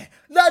sọ̀kalẹ̀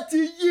láti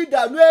yí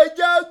dànù. Ẹ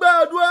jẹ́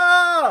gbàdúrà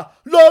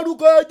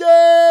lórúkọ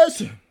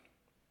Jésù.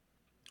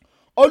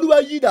 Olúwa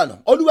yí dànù.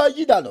 Olúwa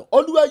yí dànù.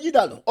 Olúwa yí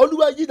dànù.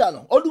 Olúwa yí dànù.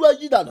 Olúwa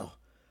yí dànù.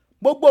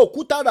 Gbogbo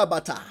òkúta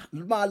ràbàtà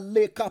máa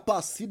lè kápá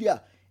sídìá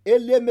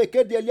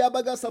elémèkéde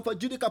eliabaga sanfọ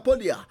judika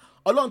polia.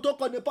 Ọlọ́run tó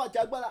kọ́ nípa àti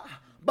agbára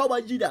bá wa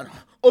yí dànù.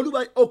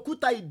 Olúwa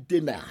òkúta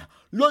ìdènà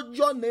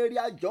lójú ọ̀nà eré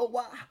àjọ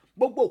wa,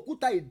 gbogbo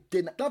òkúta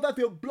ìdènà tí wọ́n fẹ́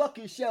fi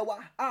blọ́ọ̀kì iṣẹ́ wa,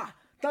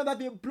 tí wọ́n fẹ́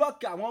fi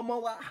blọ́ọ̀kì àwọn ọmọ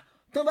wa,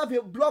 tí wọ́n fẹ́ fi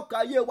blọ́ọ̀kì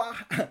ayé wa,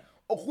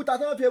 òkúta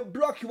tí wọ́n fẹ́ fi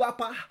blọ́ọ̀kì wa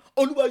pa,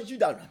 Olúwa yí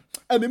dànù.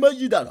 Ẹ̀mí mọ́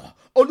yí dànù.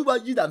 Olúwa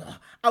yí dànù.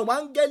 Àwọn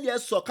áńgẹ́lì ẹ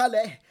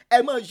sọ̀kalẹ̀, ẹ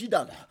mọ́ yí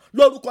dànù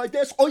lórúkọ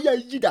Jésù. Ó yẹ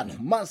yí dànù.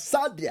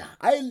 Masadia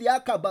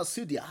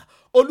ailiakabasidia,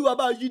 Olúwa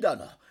bá yí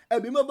dànù.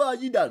 Ẹ̀mí mọ́ bá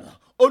yí dànù.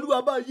 Olúwa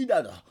bá yí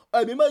dànù.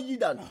 Ẹ̀mí mọ́ yí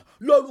dànù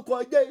lórúkọ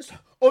Jésù.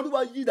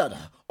 Olúwa yí dànù.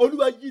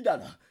 Olúwa yí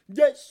dànù.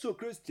 Jésù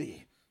Kristi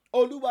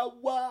Olúwa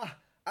wá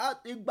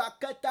ìgbà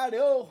kẹta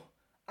rèé o,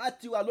 a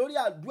ti wà lórí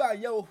àdúrà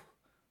yẹn o.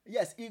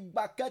 Yes,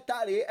 ìgbà kẹta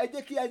rèé. Ẹ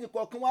jẹ́ kí ẹnì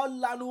kọ̀ọ̀kan wá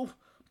lanu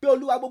pé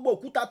Olúwa gbogbo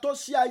òkúta tó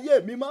ṣí ayé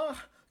mi mọ́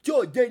tí ò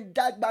jẹ́ ń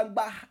já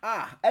gbangba,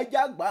 ẹ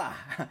já gbà,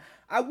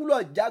 a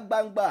gbúdọ̀ já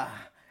gbangba,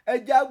 ẹ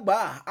já gbà,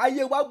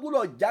 ayé wa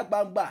gbúdọ̀ já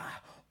gbangba,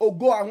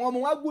 ògo àwọn ọmọ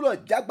wa gbúdọ̀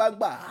já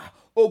gbangba,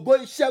 ògo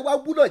iṣẹ́ wa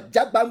gbúdọ̀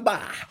já gbangba.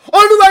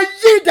 Olúwa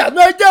yí ìdànù,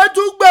 ẹ jẹ́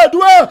tún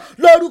gbàdúrà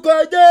lórúkọ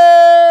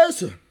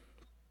Jésù.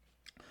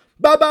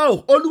 Bàbá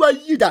o, Olúwa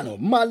yí ìdànù,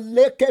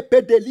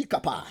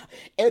 malekepedelikapa,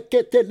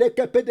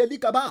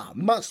 eketelekepedilikaba,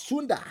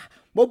 masunda,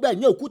 gbogbo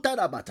ẹ̀yin òkúta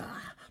ràbàtà,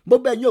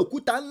 gbogbo ẹ̀yin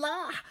òkúta ńlá,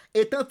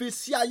 ètò fi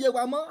sí ayé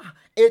wa mọ́,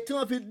 ètò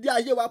fi dé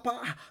ayé wa pa,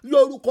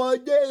 lórúkọ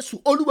Jésù.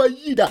 Olúwa yí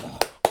ìdànù,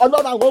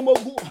 Ọlọ́run àwọn ọmọ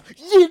ogun,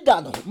 yí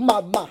ìdànù,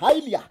 màmá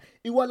hailia,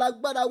 ìwọ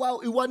lágbára wa,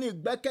 ìwọ ni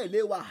ìgbẹ́kẹ̀lé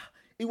wa,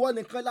 ìwọ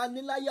nìkan la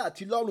ní láyé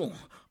àti lọ́run.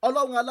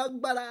 Ọlọ́run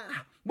alágbára,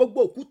 gbogbo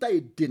òkúta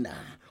ìdènà,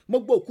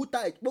 gbogbo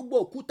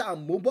òkúta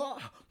àmúbọ́,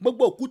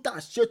 gbogbo òkúta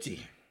àṣetì,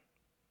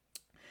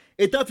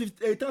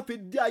 ètò fi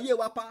dé ayé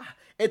wa pa,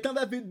 ètò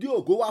fẹ́ fi dé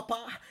ògo wa pa,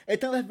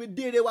 ètò fẹ́ fi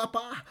dé ire wa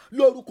pa,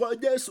 lórúkọ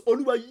Jésù.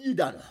 Olúwa yí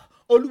ìdànù,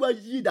 Olúwa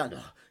yí ìdànù,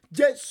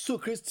 Jésù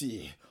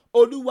Kristi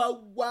Olúwa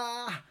wá.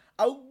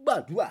 A ó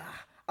gbàdúrà,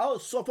 a ó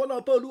sọ fọ́nà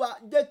pé Olúwa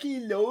jẹ́ kí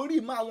ilẹ̀ orí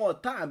mọ́ àwọn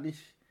ọ̀tá mi.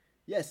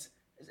 Yes,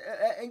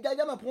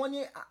 ẹ̀jẹ̀ máa pọ̀ wọ́n ní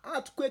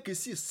earthquake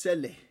sì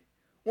ṣẹlẹ̀,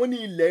 wọ́n ní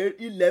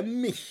ilẹ̀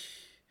mì,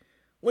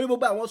 wọ́n ní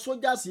gbogbo àwọn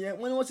sójàsì yẹn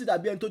wọ́n ní wọ́n sì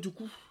dàbí ẹni tó ti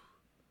kú.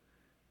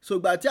 So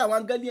ìgbà tí àwọn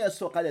áńgẹ́lì yẹn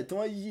sọ̀kalẹ̀ tí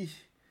wọ́n yí,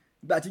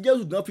 ìgbà tí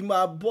Jésù gan fi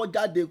máa bọ́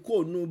jáde kó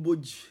nú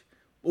bojì,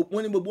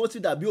 wọ́n ní gbogbo wọn sì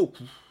dàbí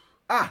òkú.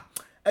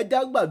 Ẹ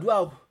jẹ́ gbàdúrà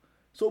o.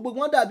 So gbogbo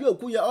wọn dàbí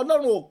òkú yẹn,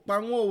 Ọlọ́run ò pa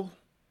wọ́n o.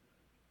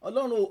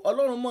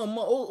 Ọlọ́run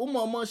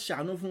mọ̀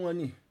ṣàánú fún wọn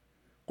ni.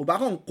 Kò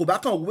bá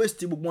kàn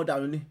waste gbogbo wọn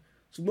dànù ni.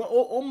 Ṣùgbọ́n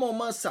ó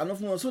mọ̀ ṣàánú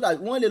fún wọn so that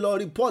wọ́n lè lọ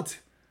report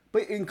pé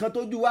nǹkan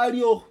tójú wá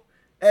rí o.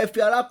 Ẹ fi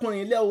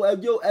arákùnrin ilé o,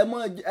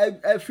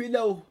 ẹ fi ilé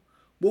o.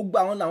 Gbogbo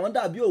àwọn làwọn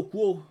dàbí òkú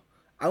o.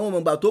 Àwọn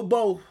ọmọọgbà tó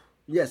bọ́ o.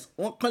 Yes,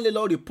 wọ́n kàn lè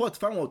lọ report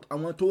fáwọn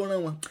àwọn tó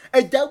rán wọn. Ẹ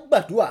jẹ́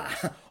gbàdúrà,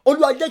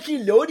 Olúwa jẹ́ kí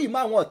ilẹ̀ orí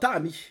mọ́ àwọn ọ̀tá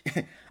mi.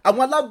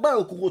 Àwọn alágbára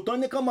òkùnkùn tán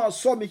ní kán máa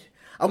sọ mi,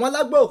 àwọn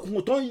alágbára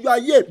òkùnkùn tó ń yọ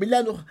ayé mi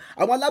lẹ́nu,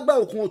 àwọn alágbára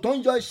òkùnkùn tó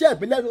ń yọ iṣẹ́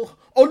mi lẹ́nu.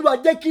 Olúwa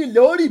jẹ́ kí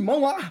ilẹ̀ orí mọ́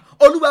wọn.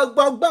 Olúwa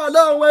gbàgbà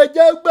lọ́wọ́, ẹ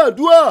jẹ́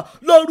gbàdúrà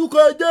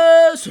lórúkọ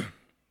Jésù,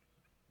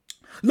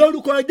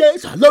 lórúkọ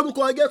Jésù,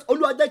 lórúkọ Jésù.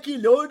 Olúwa jẹ́ kí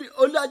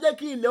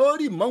ilẹ̀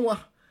orí mọ́ wọn.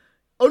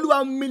 Olúwa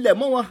milẹ̀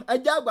mọ́ wọn. Ẹ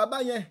jẹ́ àgbàbá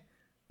yẹn.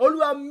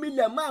 Olúwa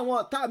milẹ̀ mọ́ àwọn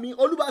ọ̀tá mi.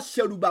 Olúwa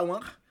ṣẹ̀rùbà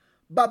wọn.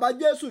 Bàbá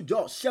Jésù jọ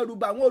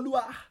ṣẹ̀rùbà wọn.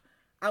 Olúwa,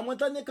 àwọn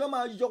tó ní kán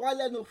máa yọ wá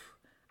lẹ́nu,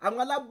 àwọn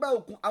alágbára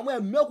òkùnkùn, àwọn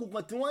ẹ̀mí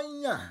òkùnkùn tí wọ́n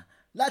yàn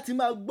láti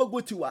máa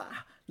gbógun tì wá,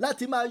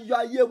 láti máa yọ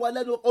ayé wa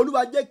lẹ́nu.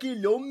 Olúwa jẹ́ kí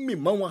ilẹ̀ ó mì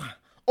mọ́ wọn.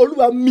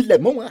 Olúwa milẹ̀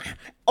mọ́ wọn.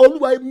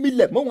 Olúwa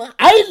milẹ̀ mọ́ wọn.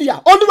 Àìlíà,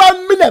 Olúwa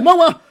milẹ̀ mọ́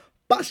wọn.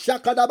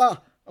 Bàṣàkàdàbà,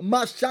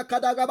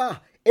 màṣàkàdàgàbà,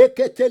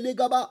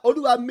 èkètèlégàbà.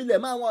 Olúwa milẹ̀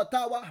mọ́ àwọn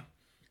ọ̀tá wa.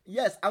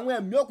 Yes, àwọn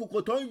ẹ̀mí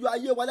òkùnkùn tó ń yọ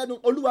ayé wa lẹ́nu.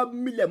 Olúwa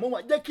milẹ̀ mọ́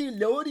wọn. Jẹ́ kí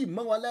ilẹ̀ ó rì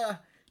mọ́ wọn lára.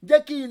 Jẹ́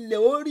kí ilẹ̀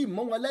ó rì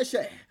mọ́ wọn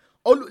lẹ́sẹ̀.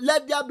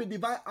 Let there be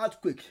divine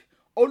earthquake.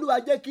 Olúwa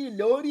jẹ́ kí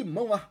ilẹ̀ ó rì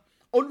mọ́ wọn.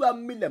 Olúwa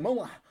milẹ̀ mọ́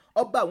wọn.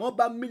 Ọba àwọn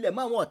ọba milẹ̀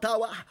mọ́ àwọn ọ̀tá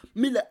wa.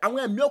 Milẹ̀ àwọn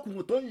ẹ̀mí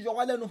òkùnkùn tó ń yọ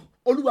wá lẹ́nu.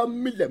 Olúwa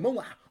milẹ̀ mọ́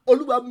wọn.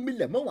 Olúwa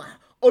milẹ̀ mọ́ wọn.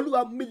 Olúwa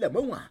milẹ̀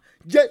mọ́ wọn.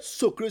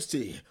 Jésù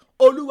Kristi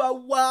Olúwa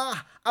wá.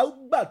 A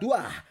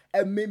gbàdúrà,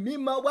 ẹ̀mí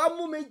mímọ́ wá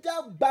mú mi já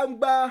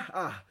gbangba.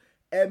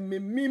 Ẹ̀mí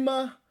mímọ́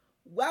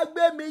wá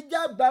gbé mi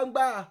já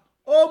gbangba.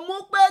 Ó mú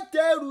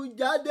Pétérù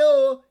jáde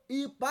o,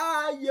 ipá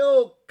ayé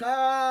ò ká.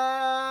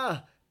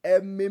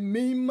 Ẹ̀mí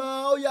mímọ́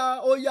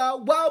ó yá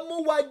wá mú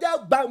wa já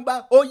gbangba.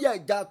 Ó yẹ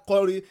ìjà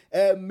kọrin.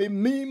 Ẹ̀mí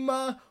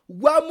mímọ́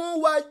wá mú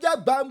wa já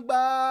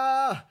gbangba.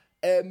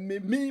 Ẹ̀mí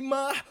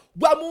mímọ́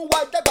wá mú wa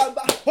já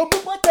gbangba. Ó mú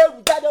Pétérù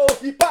jáde o,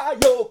 ipá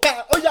ayé ò ká.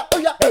 Ó yá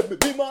ẹ̀mí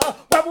mímọ́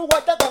wá mú wa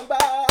já gbangba.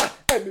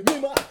 Ẹ̀mí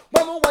mímọ́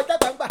wá mú wa já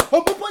gbangba. Ó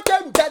mú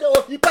Pétérù jáde o,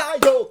 ipá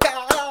ayé ò ká.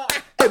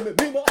 Ẹ̀mí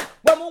mímọ́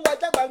wá mú wa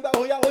já gbangba.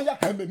 Ó yá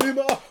ẹ̀mí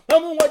mímọ́ wá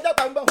mú wa já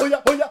gbangba. Ó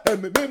yá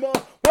ẹ̀mí mímọ́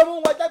wá mú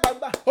wa já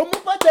gbangba. Ó mú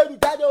Pétérù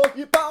jáde o,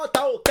 ipá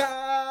ọ̀tá ò ká.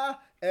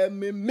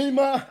 Ẹ̀mí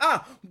mímọ́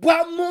wá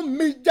mú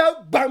mi já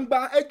gbangba.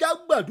 Ẹ já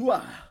gbàdúrà,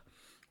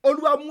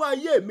 Olúwa mú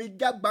ayé mi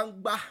já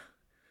gbangba.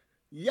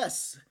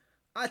 Yes,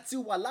 a ti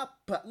wà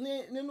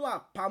nínú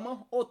àpamọ́,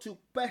 ó ti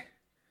pẹ́.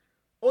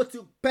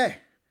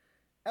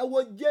 Ẹ wo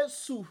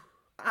Jésù,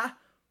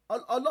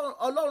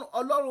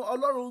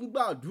 Ọlọ́run ń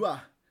gbàdúrà.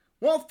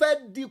 Wọ́n fẹ́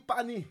di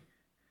pani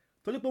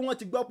torí pé wọ́n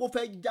ti gbọ́ pé ó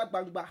fẹ́ já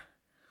gbangba,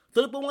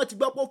 torí pé wọ́n ti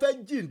gbọ́ pé ó fẹ́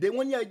jíǹde.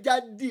 Wọ́n ní ẹja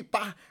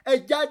dìpa,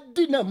 ẹja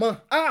dínà mọ́.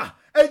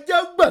 Ẹja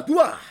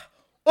gbàdúrà,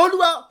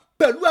 Olúwa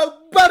pẹ̀lú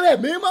agbára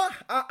ẹ̀mí mọ́.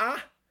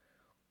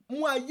 Mú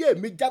ayé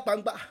mi já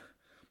gbangba,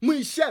 mú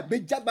iṣẹ́ mi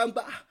já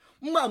gbangba,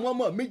 mú àwọn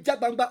ọmọ mi já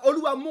gbangba.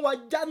 Olúwa mú wa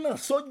já náà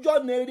sójú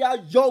ọ̀nà eré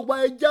ayọ̀ wa.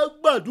 Ẹja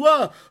gbàdúrà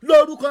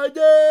lórúkọ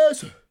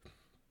Jésù.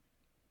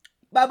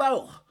 Bàbá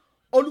o,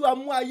 Olúwa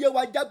mú ayé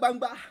wa já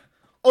gbangba.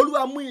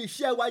 Olúwa mú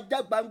iṣẹ́ wa já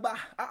gbangba.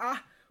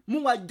 Mú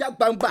wa já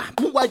gbangba,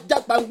 mú wa já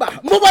gbangba,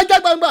 mú wa já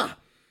gbangba.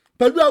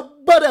 Pẹ̀lú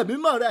agbára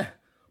mímọ́ rẹ,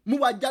 mú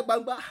wa já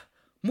gbangba,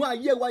 mú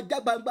ayé wa já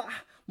gbangba,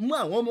 mú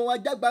àwọn ọmọ wa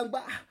já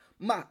gbangba,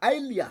 ma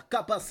ailia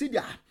capacity.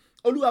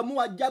 Olúwa mú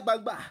wa já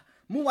gbangba,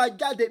 mú wa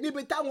jáde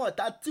níbi táwọn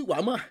ọ̀tá tì wá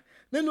mọ́,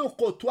 nínú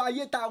kòtò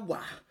ayé tá a wà.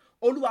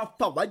 Olúwa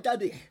fà wá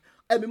jáde,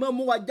 ẹ̀mí mọ́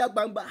mú wa já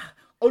gbangba.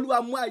 Olúwa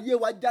mú ayé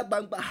wa já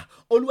gbangba,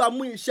 Olúwa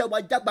mú iṣẹ́ wa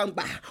já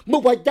gbangba, mú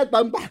wa já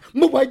gbangba,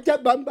 mú wa já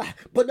gbangba.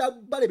 Bọ́dá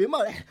bàrẹ̀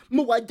mímọ́ rẹ̀,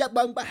 mú wa já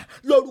gbangba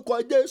lórúkọ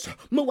Jésù,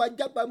 mú wa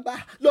já gbangba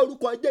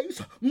lórúkọ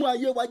Jésù, mú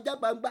ayé wa já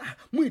gbangba,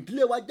 mú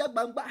ìdílé wa já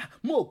gbangba,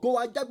 mú ògo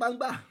wa já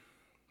gbangba.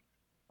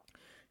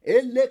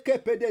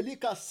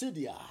 Elekepedelika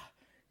sidia.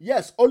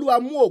 Yes, Olúwa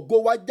mú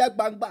ògo wa já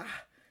gbangba.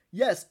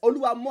 Yes,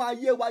 Olúwa mú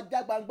ayé wa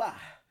já gbangba.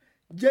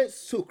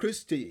 Jésù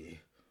Kristi,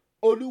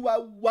 Olúwa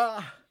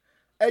wa,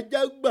 ẹ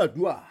jẹ́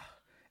gbàdúrà.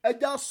 Ẹ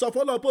jẹ́ sọ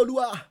fọ́lọ́run pé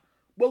Olúwa,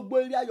 gbogbo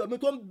ire ayọ̀ mi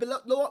tó ń bẹ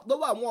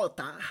lọ́wọ́ àwọn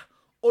ọ̀tá,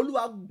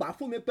 Olúwa gbà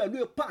fún mi pẹ̀lú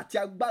ipá àti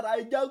agbára.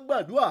 Ẹ jẹ́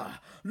gbàdúrà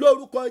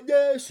lórúkọ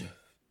Jésù.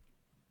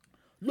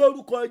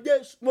 Lórúkọ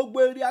Jésù, gbogbo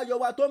ire ayọ̀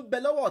wa tó ń bẹ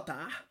lọ́wọ́ ọ̀tá,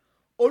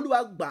 Olúwa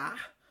gbà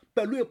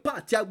pẹ̀lú ipá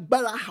àti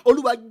agbára.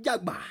 Olúwa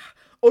jàgbà,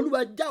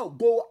 Olúwa já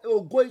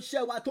ògo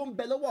iṣẹ́ wa tó ń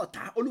bẹ lọ́wọ́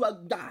ọ̀tá, Olúwa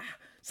gbà.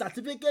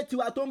 Sàtífíkẹ́tì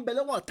wa tó ń bẹ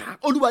lọ́wọ́ ọ̀tá,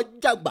 Olúwa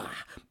jàgbà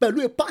pẹ̀lú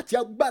ipá àti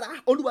agbára.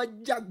 Olúwa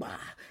jàgbà,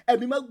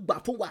 ẹ̀mí máa gbà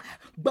fún wa,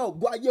 gba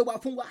ògo ayé wa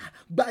fún wa,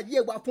 gba ayé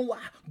wa fún wa,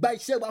 gba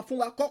iṣẹ́ wa fún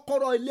wa.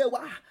 Kọ́kọ́rọ́ ilé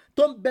wa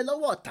tó ń bẹ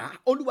lọ́wọ́ ọ̀tá,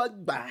 Olúwa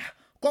gbà.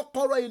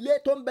 Kọ́kọ́rọ́ ilé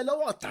tó ń bẹ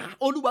lọ́wọ́ ọ̀tá,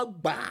 Olúwa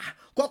gbà.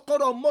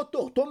 Kọ́kọ́rọ́ mọ́tò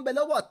tó ń bẹ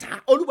lọ́wọ́ ọ̀tá,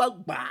 Olúwa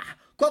gbà.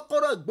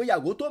 Kọ́kọ́rọ́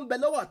ìgbéyàwó tó ń bẹ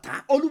lọ́wọ́ ọ̀tá,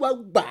 Olúwa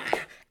gbà.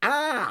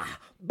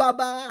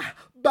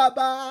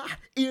 Bàbá,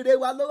 ire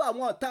wa lọ́wọ́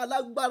àwọn ọ̀tá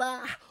alágbára,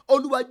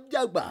 Olúwa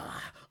jàgbà.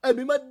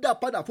 Ẹ̀mí máa dá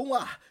padà fún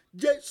wa.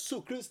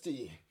 Jésù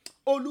Kristi,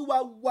 Olúwa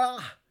wa.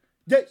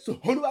 Jésù,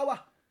 Olúwa wa.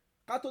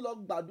 Ká tó lọ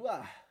gbàdúrà,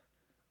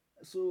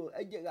 so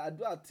ẹ jẹ́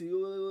àdúrà tí ó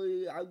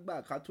àgbà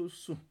ká tó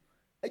sùn.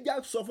 Ẹ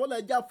jẹ́ sọ fọ́lọ́,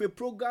 ẹ jẹ́ fi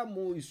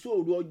prógámù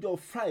ìṣòro ọjọ́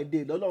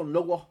Friday lọ́lọ́run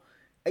lọ́wọ́.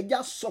 Ẹ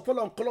jẹ́ sọ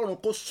fọ́lọ́ kọ́lọ́run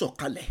kó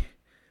sọ̀kalẹ̀.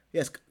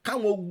 Yes,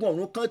 káwọn ogun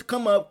ọ̀run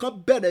kan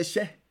bẹ̀rẹ̀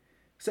iṣẹ́.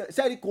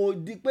 Sẹ́rí kò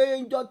di pé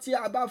ńjọ́ tí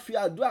a bá fi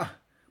àdúrà,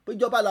 pé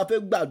ìjọba la fẹ́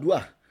gbàdúrà,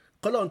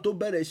 kọ́lọ́run tó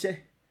bẹ̀rẹ̀ iṣẹ́.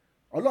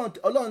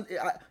 Ọlọ́run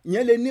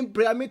ìyẹn lè ní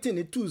prayer meeting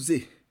ní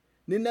Tuesday,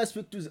 ní next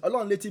week Tuesday.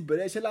 Ọlọ́run lè ti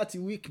bẹ̀rẹ̀ iṣẹ́ láti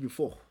week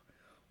before.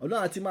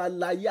 Ọlọ́run àti máa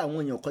láyé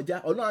àwọn èèyàn kọjá,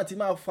 Ọlọ́run àti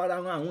máa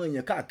farahàn àwọn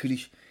èèyàn káàkiri.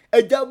 Ẹ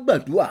jẹ́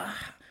gbàdúrà,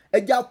 ẹ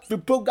jẹ́ fi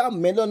program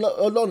mẹ́lẹ́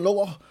Ọlọ́run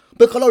lọ́wọ́,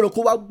 pé kọ́lọ́run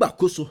kó wá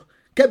gbàkóso,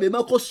 kẹ́mi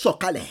mọ́ kó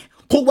sọ̀kalẹ̀,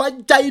 kó wá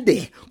já ìdè,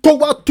 kó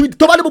wá tú ìdè,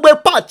 tó bá ní gbogbo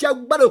ipá àti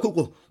agbára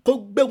òkùnkùn kó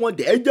gbé wọn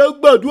dè. Ẹ jẹ́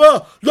gbàdúrà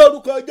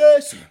lórúkọ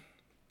Jésù.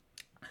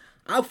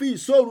 A fi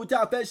ìṣòro tí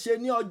a fẹ́ ṣe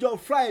ní ọjọ́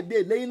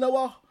Friday lẹ́yìn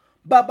lọ́wọ́.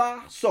 Bàbá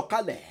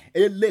sọ̀kalẹ̀,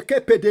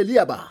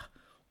 elekepedeliaba.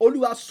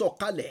 Olúwa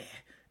sọ̀kalẹ̀,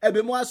 ẹ̀mí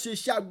mọ́ wá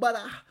ṣiṣẹ́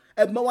agbára,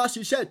 ẹ̀mí mọ́ wá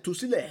ṣiṣẹ́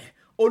ìtúsílẹ̀.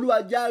 Olúwa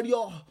járí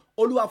ọ,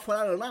 Olúwa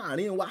farahàn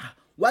láàrin wa.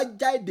 Wá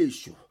já ìdè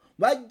èṣù,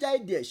 wá já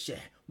ìdè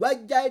ẹ̀ṣẹ̀, wá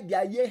já ìdè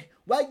ayé,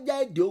 wá já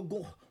ìdè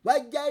ogun, wá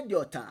já ìdè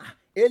ọ̀tá.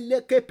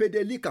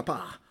 Elekepedelikapa,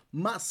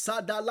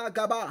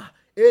 masadalagaba,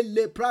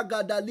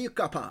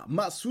 elepragadalikapa,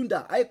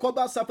 masunda,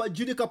 aikoba safa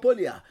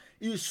jirikapolia.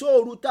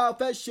 Ìṣòro tá a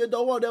fẹ́ ṣe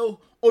dọwọ́ rẹ o,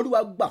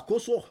 Olúwa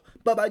gbàkóso.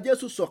 Bàbá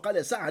Jésù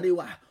sọ̀kalẹ̀ sáàrin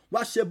wa.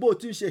 Wá ṣe bó o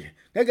ti ń ṣe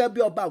gẹ́gẹ́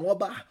bí ọba àwọn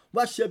ọba.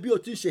 Wá ṣe bí o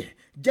ti ń ṣe.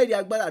 Jẹ́rìí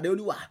agbára rẹ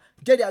Olúwa,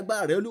 jẹ́rìí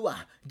agbára rẹ Olúwa,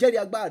 jẹ́rìí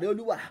agbára rẹ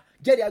Olúwa,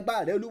 jẹ́rìí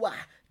agbára rẹ Olúwa.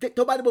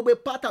 Tó bá ní gbogbo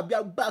ipá tàbí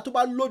agbára tó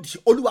bá lòdì,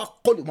 Olúwa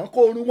kọlù wọ́n,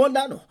 kó run wọ́n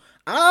dànù.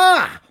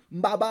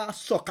 Bàbá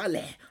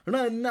sọ̀kalẹ̀,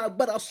 rán iná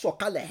agbára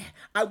sọ̀kalẹ̀,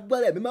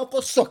 agbára ẹ̀mí mọ́ kó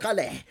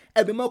sọ̀kalẹ̀,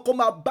 ẹ̀mí mọ́ kó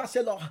máa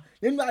báṣẹ́ lọ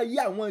nínú ayé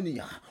àwọn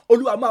ènìyàn.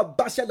 Olúwa máa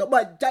báṣẹ́ lọ,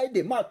 máa já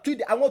ìdè, máa tú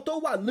ìdè. Àwọn tó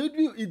wà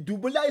nínú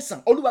ìdùbúlẹ̀ àìsàn,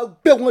 Olúwa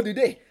gbé wọn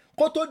dìde.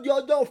 Kó tó di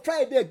ọjọ́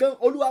Friday gan,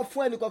 Olúwa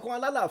fún ẹnì kọ̀ọ̀kan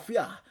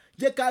alálàáfíà.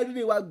 Jẹ́ ká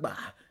rírí wa gbà,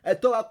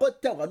 ẹ̀tọ́ wa kó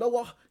tẹ̀ wá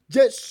lọ́wọ́.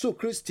 Jésù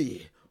Kristi,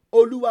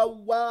 Olúwa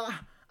wa.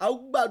 Àwọn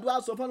gbàdúrà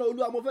sọ fún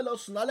Olúwa, mo fẹ́ lọ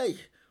sùn lálẹ́ yìí.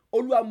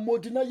 Olúwa mo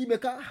dínà yí mi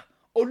ká,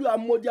 Olúwa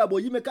mo di ààbò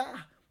yí mi ká.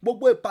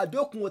 Gbogbo ìpàdé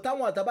òkùnkùn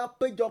táwọn àtàbá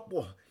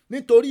péjọpọ̀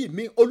nítorí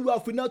mi, Olúwa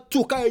finá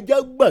túká. Ẹ jẹ́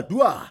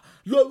gbàdúrà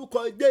lórúkọ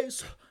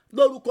Jésù,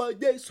 lórúkọ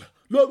Jésù,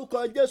 lórúkọ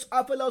Jésù. A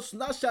fẹ́ lọ sùn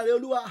láṣàrẹ̀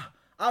Olúwa,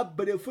 a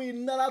bèrè fún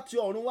iná láti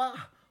ọ̀run wá.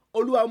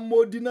 Olúwa mo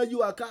dínà yí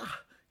wa ká.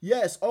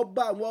 Yes,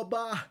 ọba àwọn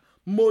ọba,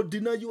 mo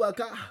dínà yí wa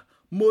ká,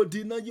 mo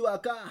dínà yí wa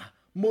ká,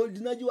 mo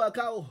dínà yí wa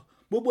ká o.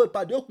 Gbogbo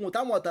ìpàdé òkùnkùn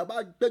táwọn àtàbá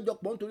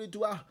péjọpọ̀ nítorí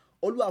tiwa,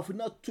 Olúwa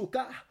finá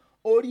túká.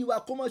 Orí wa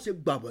kó má ṣe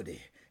gbàbọ̀dẹ̀,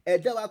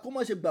 ẹ̀dá wa kó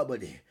má ṣe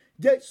gbàbọ̀dẹ̀.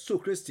 Jésù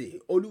Kristi,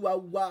 Olúwa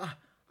wa.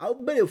 A ó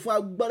béèrè fún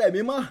agbára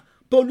ẹ̀mí mọ́,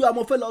 pé Olúwa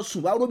mo fẹ́ lọ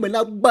sùn, wá ró mi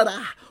lágbára,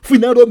 fún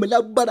iná ró mi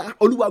lágbára.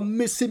 Olúwa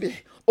mí sí mi,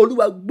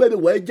 Olúwa gbé mi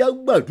wọ̀. Ẹ jẹ́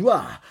gbàdúrà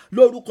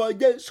lórúkọ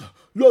Jésù,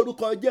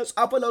 lórúkọ Jésù.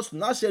 A fẹ́ lọ sùn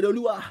láṣẹ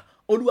Olúwa.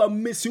 Olúwa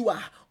mí sí wa,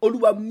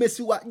 Olúwa mí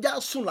sí wa. Já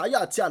sùn láyọ̀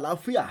àti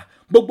àlàáfíà.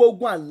 Gbogbo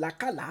ogun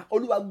àlákàlà,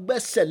 Olúwa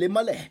gbẹ́sẹ̀ lé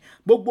mọ́lẹ̀.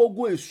 Gbogbo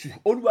ogun èṣù,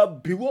 Olúwa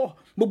bíwọ́.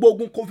 Gbogbo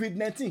ogun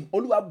COVID-19,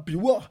 Olúwa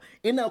bíwọ́.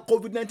 Iná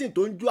COVID-19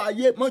 tó ń jó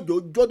ayé,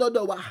 mọ́jọ́ jó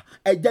dọ́dọ̀ wa.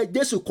 Ẹ̀jẹ̀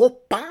Jésù kó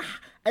pa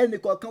ẹnì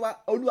kọ̀ọ̀kan wa.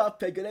 Olúwa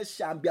fẹ̀gẹ̀rẹ̀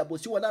ṣàǹbì àbò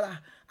sí wọn lára.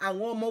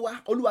 Àwọn ọmọ wa,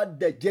 Olúwa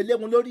dẹ̀jẹ̀ lé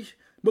wọn lórí.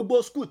 Gbogbo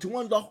skul tí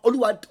wọ́n ń lọ,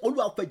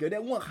 Olúwa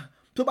fẹ̀gẹ̀rẹ̀ wọn.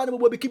 tó bá ní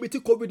gbogbo ibikíbi tí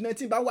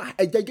COVID-19 bá wà,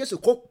 ẹ̀jẹ̀ Jésù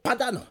kó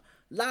pàdánù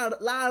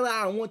lára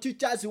àwọn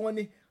teachers wọn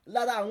ni,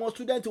 lára àwọn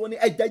students wọn ni,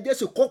 ẹ̀jẹ̀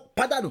Jésù kó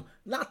pàdánù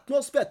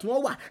l'atmosphere tí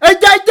wọ́n wà,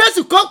 ẹ̀jẹ̀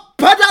Jésù kó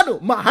pàdánù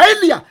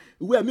mahalia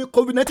ìwé ẹ̀mí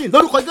COVID-19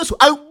 lórúkọ Jésù.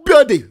 I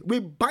we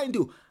bind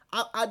you.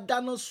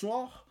 Adáná sun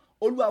ọ́,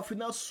 Olúwa fi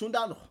iná sun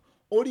dànù,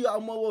 orí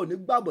ọmọ wa ò ní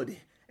gbàbọ̀dẹ̀,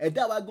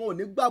 ẹ̀dá wa gan ò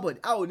ní gbàbọ̀dẹ̀,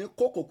 a ò ní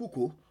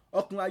kókòkúkò,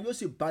 ọkùnrin ayé ó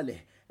sì balẹ̀,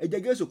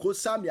 ẹ̀jẹ̀ Jésù kó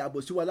sàmì ààbò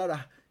sí wa lára.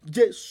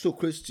 Jésù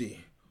Kristi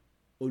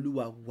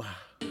Olúwa wa.